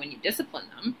children when you discipline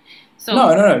them. So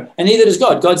No. And neither does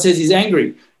God. God says he's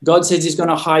angry. God says he's going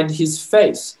to hide his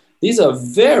face. These are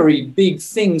very big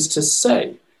things to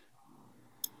say.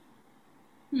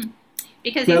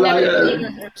 Because he's never going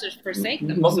to forsake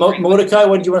them. Mordecai,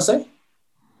 what did you want to say?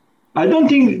 I don't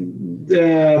think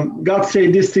God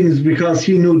said these things because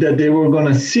he knew that they were going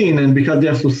to sin and because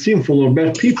they're so sinful or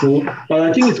bad people. But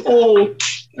I think it's all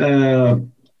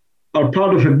are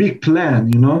part of a big plan,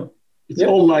 It's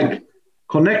all like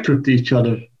connected to each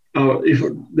other. If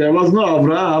there was no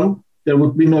Abraham, there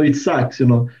would be no Isaac,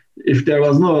 If there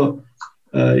was no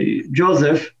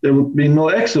Joseph, there would be no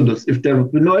Exodus. If there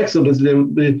would be no Exodus, there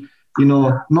would be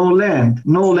no land,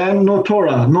 no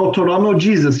Torah, no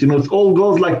Jesus. It all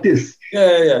goes like this.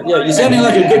 Yeah. You're sounding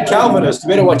like a good Calvinist. You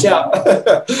better watch out.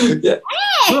 Yeah.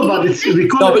 No, but it's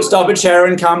because stop it,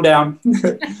 Sharon. Calm down.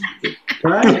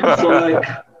 Right? So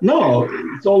no,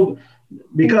 it's all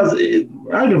because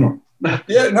I don't know.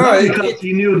 Yeah, no, because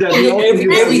he knew that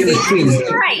everything is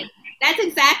right. That's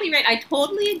exactly right. I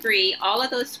totally agree. All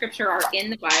of those scripture are in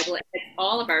the Bible. It's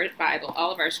all of our Bible,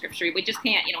 all of our scripture. We just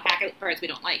can't, hack out parts we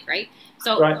don't like, right?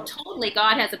 So totally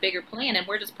God has a bigger plan, and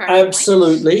we're just part of it.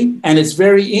 Absolutely. And it's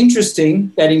very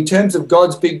interesting that in terms of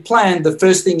God's big plan, the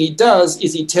first thing he does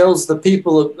is he tells the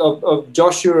people of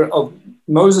Joshua, of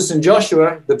Moses and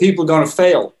Joshua, the people are going to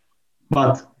fail.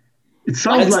 But it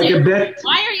sounds like a bet.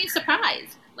 Why are you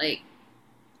surprised?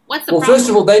 What's the problem? Well, first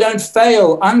of all, they don't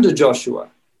fail under Joshua.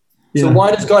 So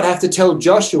why does God have to tell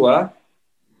Joshua,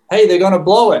 hey, they're going to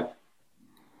blow it?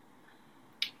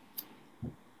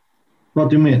 What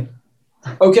do you mean?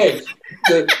 Okay.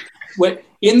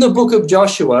 In the book of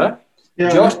Joshua,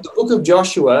 the book of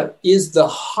Joshua is the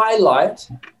highlight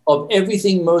of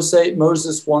everything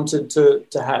Moses wanted to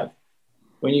have.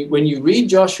 When you read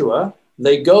Joshua,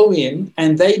 they go in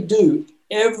and they do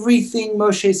everything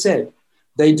Moshe said.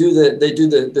 They do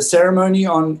the ceremony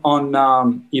on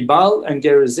Ibal and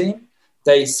Gerizim.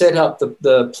 They set up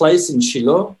the place in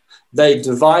Shiloh. They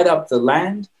divide up the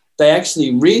land. They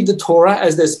actually read the Torah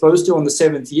as they're supposed to on the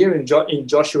seventh year in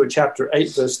Joshua chapter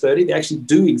 8, verse 30. They actually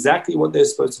do exactly what they're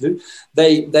supposed to do.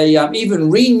 They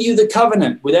even renew the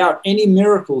covenant without any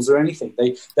miracles or anything.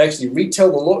 They actually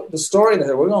retell the story. They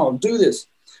say, we're going to do this.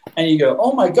 And you go,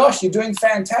 oh my gosh, you're doing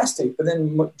fantastic. But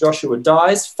then Joshua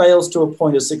dies, fails to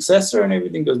appoint a successor, and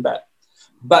everything goes bad.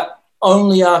 But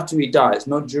only after he dies,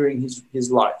 not during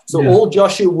his life. So all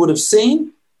Joshua would have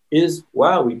seen is,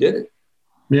 wow, we did it.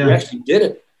 Yeah. We actually did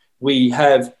it. We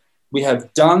have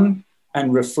done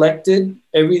and reflected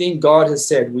everything God has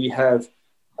said. We have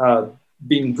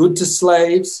been good to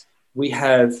slaves. We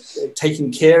have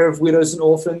taken care of widows and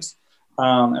orphans.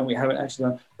 And we haven't actually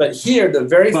done. But here, the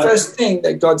very first thing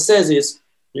that God says is,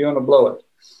 you're going to blow it.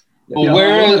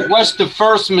 Well, what's the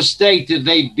first mistake that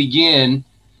they begin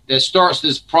that starts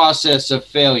this process of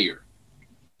failure?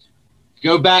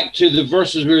 Go back to the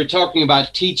verses we were talking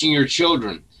about, teaching your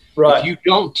children. Right. If you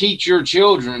don't teach your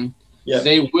children,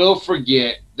 they will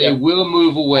forget. They will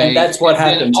move away. And that's what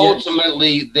happens.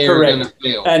 Ultimately, they're going to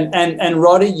fail. And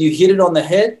Roddy, you hit it on the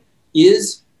head.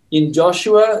 Is in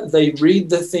Joshua, they read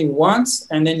the thing once,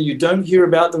 and then you don't hear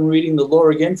about them reading the law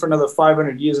again for another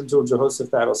 500 years until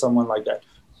Jehoshaphat or someone like that.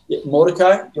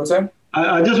 Mordecai, your turn?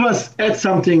 I just want to add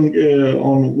something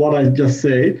on what I just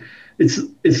said.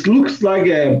 It looks like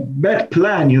a bad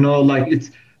plan, like it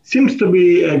seems to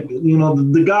be,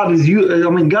 God is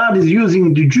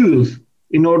using the Jews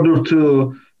in order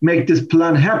to make this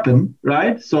plan happen,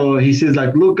 right? So he says,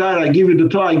 like, look, God, I give you the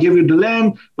Torah, I give you the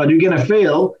land, but you're going to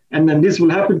fail, and then this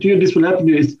will happen to you, this will happen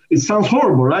to you. It sounds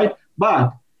horrible, right?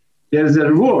 But there's a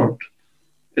reward,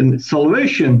 and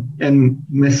salvation and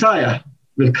Messiah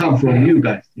will come from you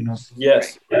guys,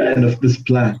 Yes. At the end of this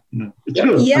plan, It's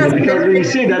good. Yes, because when you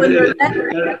say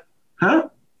that,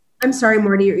 I'm sorry,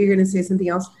 Marty, you're going to say something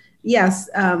else. Yes.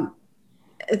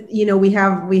 We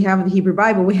have the Hebrew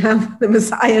Bible, we have the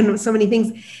Messiah and so many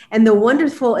things. And the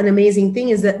wonderful and amazing thing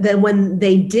is that when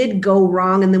they did go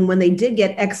wrong, and then when they did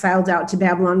get exiled out to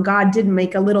Babylon, God did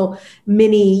make a little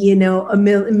mini,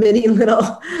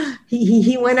 little,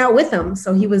 he went out with them.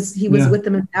 So he was with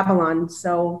them in Babylon.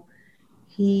 So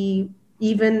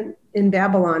even in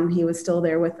Babylon, he was still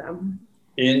there with them.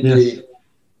 Indeed.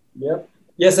 Yep.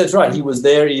 Yes, that's right. He was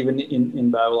there even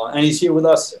in Babylon. And he's here with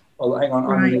us. Oh, hang on,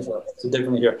 I'm here, so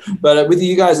definitely here. But with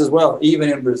you guys as well, even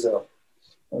in Brazil.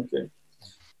 Okay.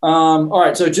 All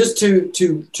right, so just to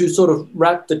sort of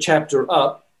wrap the chapter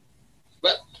up,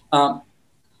 God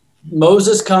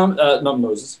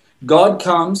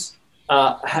comes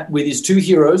with his two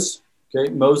heroes,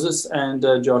 okay, Moses and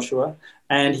Joshua,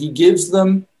 and he gives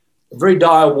them a very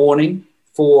dire warning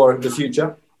for the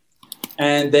future.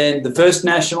 And then the first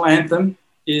national anthem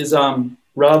is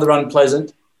rather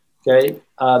unpleasant, okay,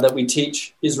 that we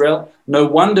teach Israel. No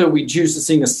wonder we choose to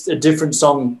sing a different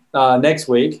song next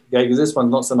week, okay, because this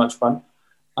one's not so much fun.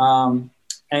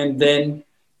 And then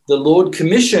the Lord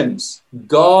commissions,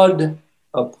 God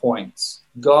appoints,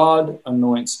 God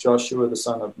anoints Joshua the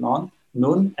son of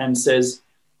Nun and says,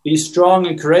 be strong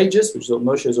and courageous, which is what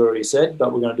Moshe has already said,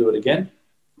 but we're going to do it again.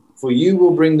 For you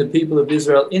will bring the people of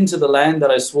Israel into the land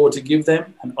that I swore to give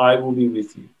them, and I will be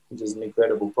with you, which is an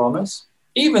incredible promise.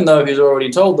 Even though he's already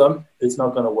told them it's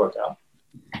not going to work out.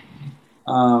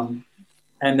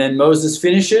 And then Moses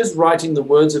finishes writing the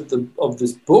words of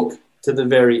this book to the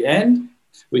very end,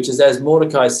 which is, as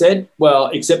Mordecai said, well,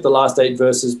 except the last 8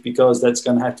 verses, because that's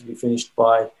going to have to be finished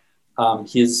by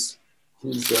his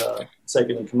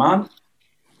second in command.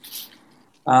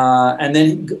 And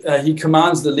then he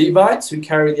commands the Levites who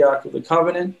carry the Ark of the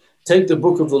Covenant, take the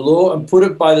book of the law and put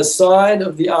it by the side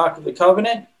of the Ark of the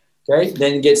Covenant. Okay,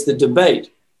 then gets the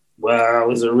debate. Well,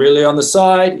 is it really on the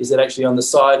side? Is it actually on the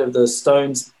side of the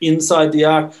stones inside the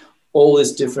ark? All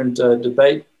this different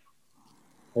debate.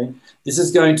 Okay. This is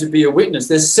going to be a witness.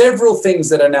 There's several things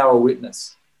that are now a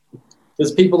witness.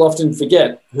 Because people often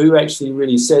forget who actually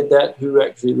really said that, who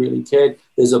actually really cared.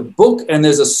 There's a book and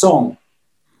there's a song.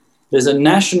 There's a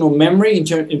national memory in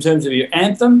terms of your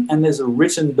anthem, and there's a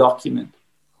written document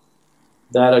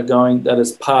that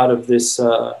is part of this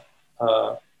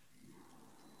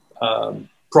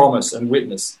promise and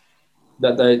witness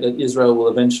that Israel will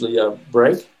eventually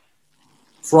break.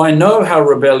 For I know how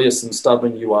rebellious and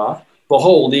stubborn you are.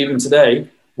 Behold, even today,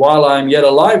 while I am yet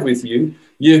alive with you,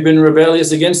 you've been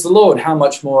rebellious against the Lord. How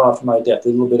much more after my death? A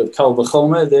little bit of Kal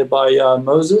V'chomer there by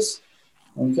Moses.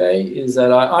 Okay, is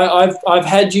that I've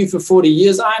had you for 40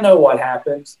 years. I know what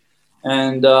happens,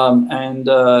 and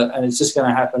it's just going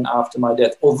to happen after my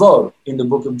death. Although in the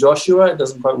book of Joshua, it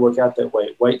doesn't quite work out that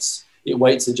way. It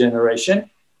waits a generation.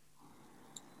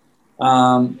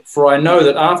 For I know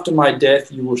that after my death,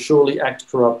 you will surely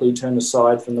act corruptly, turn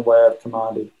aside from the way I've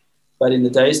commanded. But in the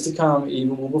days to come,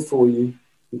 evil will befall you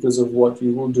because of what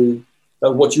you will do.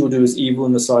 What you will do is evil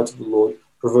in the sight of the Lord,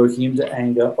 provoking him to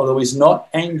anger, although he's not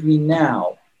angry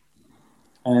now,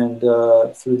 and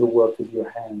through the work of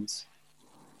your hands.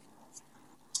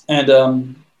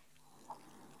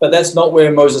 But that's not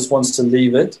where Moses wants to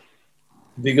leave it,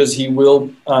 because he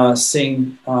will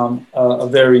sing a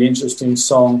very interesting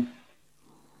song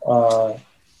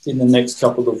in the next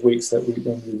couple of weeks that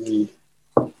when we read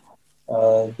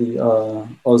the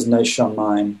Oznei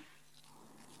Shamayim.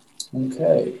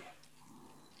 Okay.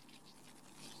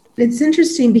 It's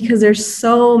interesting because there's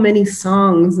so many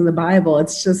songs in the Bible.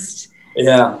 It's just,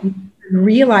 yeah, you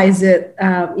realize it.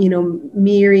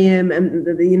 Miriam and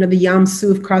the Yam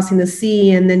Suf crossing the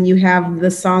sea, and then you have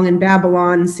the song in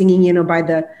Babylon singing, by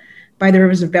the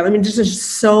rivers of Babylon. I mean, just there's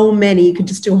so many. You could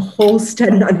just do a whole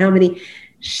study on how many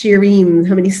shirim,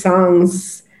 how many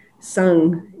songs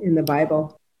sung in the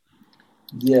Bible.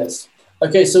 Yes.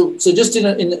 Okay. So just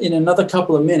in another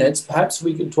couple of minutes, perhaps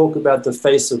we could talk about the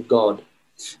face of God.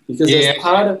 Because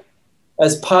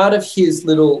as part of his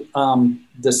little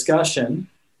discussion,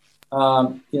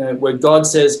 where God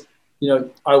says,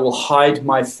 I will hide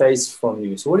my face from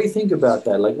you. So what do you think about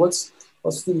that? Like, what's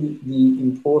the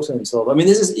importance of? I mean,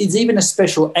 it's even a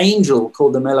special angel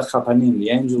called the Melech HaPanim, the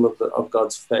angel of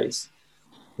God's face,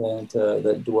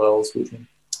 that dwells with him.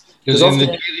 Because in the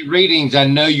daily readings, I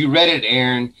know you read it,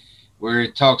 Aaron, where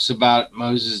it talks about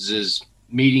Moses'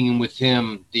 meeting with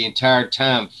him the entire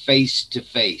time, face to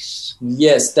face.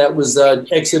 Yes, that was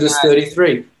Exodus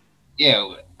 33.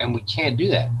 Yeah, and we can't do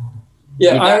that.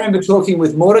 Yeah, I remember talking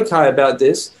with Mordecai about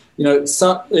this. It's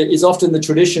often the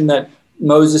tradition that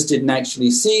Moses didn't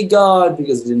actually see God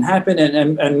because it didn't happen,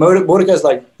 and Mordecai's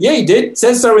like, yeah, he did. It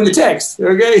says so in the text.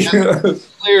 Okay, yeah,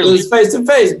 clearly, it was face to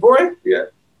face, boy. Yeah,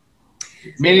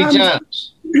 many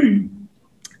times.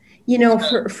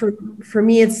 For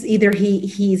me, it's either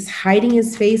he's hiding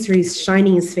his face or he's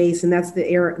shining his face, and that's the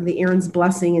Aaron's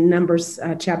blessing in Numbers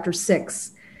chapter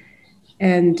 6,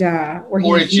 and or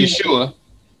it's Yeshua.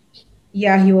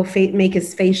 Yeah, he will make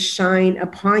his face shine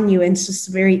upon you, and it's just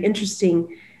very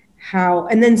interesting how.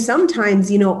 And then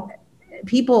sometimes,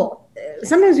 people.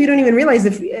 Sometimes we don't even realize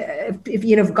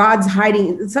if God's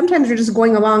hiding. Sometimes we're just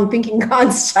going along thinking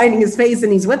God's shining his face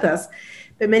and he's with us,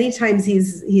 but many times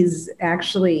he's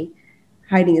actually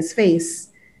hiding his face,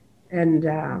 and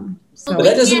so. But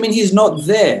that doesn't mean he's not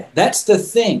there. That's the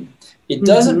thing. It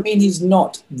doesn't mean he's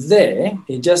not there.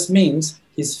 It just means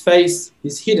his face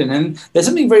is hidden. And there's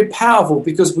something very powerful,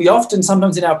 because we often,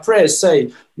 sometimes in our prayers,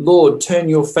 say, Lord, turn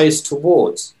your face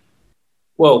towards.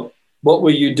 Well, what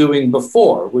were you doing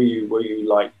before? Were you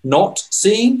like not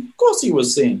seeing? Of course he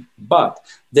was seeing. But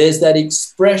there's that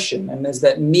expression and there's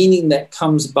that meaning that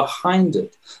comes behind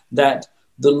it, that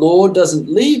the Lord doesn't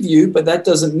leave you, but that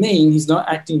doesn't mean he's not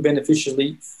acting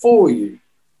beneficially for you.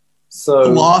 So the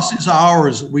loss is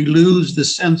ours. We lose the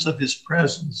sense of his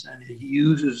presence, and he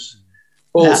uses.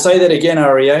 Oh, say that again,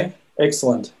 Aryeh.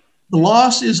 Excellent. The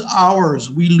loss is ours.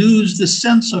 We lose the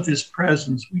sense of his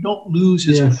presence. We don't lose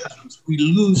his presence. We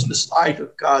lose the sight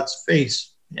of God's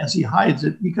face as he hides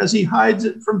it, because he hides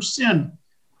it from sin.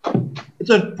 It's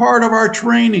a part of our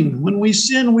training. When we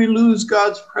sin, we lose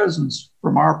God's presence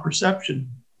from our perception.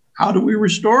 How do we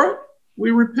restore it?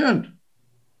 We repent.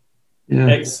 Yeah.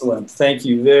 Excellent. Thank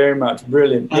you very much.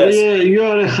 Brilliant. Yes. You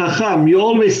are a chacham. You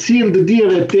always seal the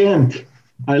deal at the end.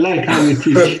 I like how you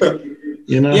teach.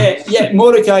 Yeah,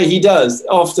 Mordecai, he does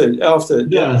often.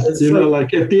 Yeah,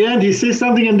 like at the end, he says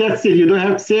something and that's it. You don't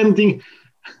have to say anything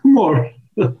more.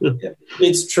 Yeah,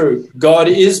 it's true. God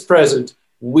is present.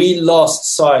 We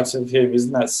lost sight of him.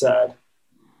 Isn't that sad?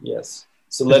 Yes.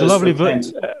 So let us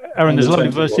repent. Aaron, there's a lovely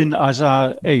verse in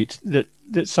Isaiah 8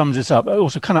 that sums this up. It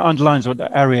also kind of underlines what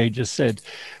Aryeh just said,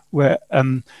 where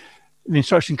the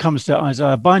instruction comes to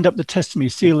Isaiah, bind up the testimony,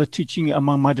 seal the teaching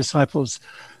among my disciples.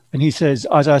 And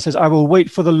Isaiah says, I will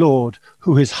wait for the Lord,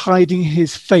 who is hiding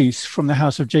his face from the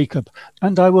house of Jacob,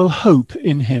 and I will hope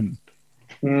in him.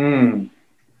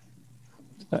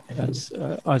 That's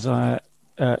Isaiah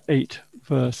 8,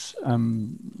 verse...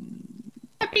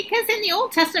 Because in the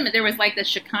Old Testament, there was like the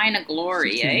Shekinah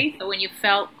glory, So when you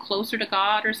felt closer to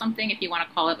God or something, if you want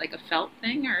to call it like a felt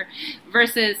thing, or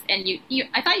versus, and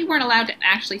I thought you weren't allowed to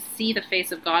actually see the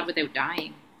face of God without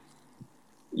dying.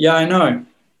 Yeah, I know.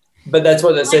 But that's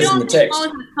what it says in the text.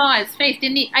 Moses saw his face,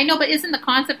 didn't he? I know, but isn't the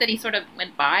concept that he sort of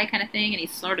went by kind of thing, and he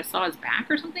sort of saw his back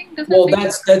or something? There's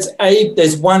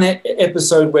one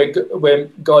episode where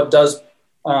God does,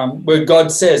 where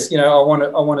God says, I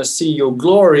want to see your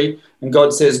glory, and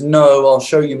God says, no, I'll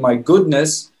show you my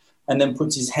goodness, and then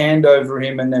puts his hand over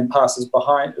him and then passes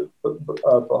before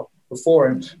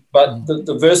him. But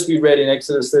the verse we read in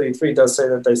Exodus 33 does say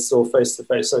that they saw face to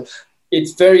face. So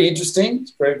it's very interesting.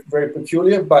 It's very, very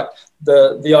peculiar. But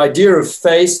the idea of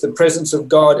face, the presence of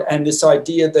God, and this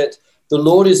idea that The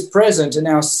Lord is present, and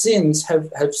our sins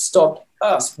have stopped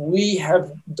us. We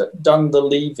have done the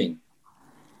leaving.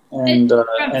 And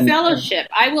fellowship,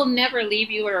 I will never leave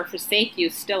you or forsake you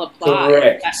still applies.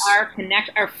 Correct.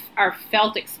 Our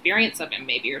felt experience of him,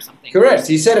 maybe, or something. Correct.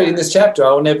 He said it in this chapter,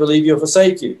 I will never leave you or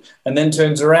forsake you. And then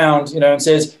turns around, and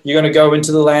says, you're going to go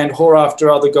into the land, whore after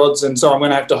other gods, and so I'm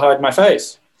going to have to hide my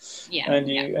face. Yeah. And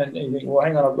you think, well,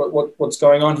 hang on, what's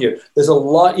going on here? There's a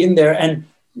lot in there, and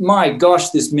my gosh,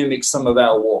 this mimics some of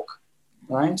our walk,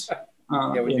 right?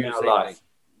 In our life.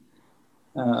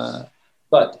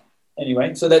 But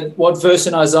anyway, so that what verse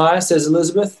in Isaiah says,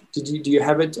 Elizabeth? Do you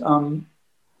have it,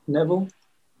 Neville?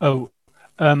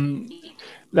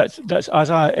 That's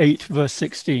Isaiah 8, verse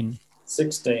 16.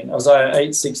 16. Isaiah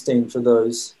 8:16 for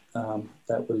those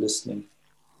that were listening.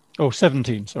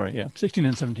 17. Sorry, yeah, 16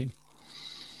 and 17.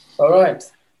 All right.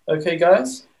 Okay,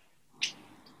 guys.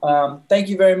 Thank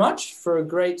you very much for a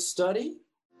great study.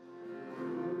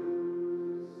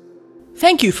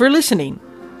 Thank you for listening.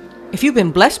 If you've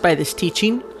been blessed by this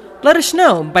teaching, let us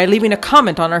know by leaving a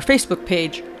comment on our Facebook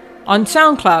page, on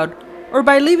SoundCloud, or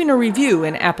by leaving a review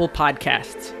in Apple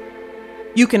Podcasts.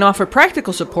 You can offer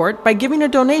practical support by giving a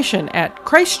donation at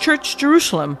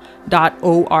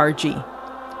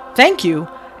christchurchjerusalem.org. Thank you,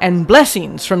 and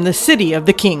blessings from the City of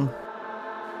the King.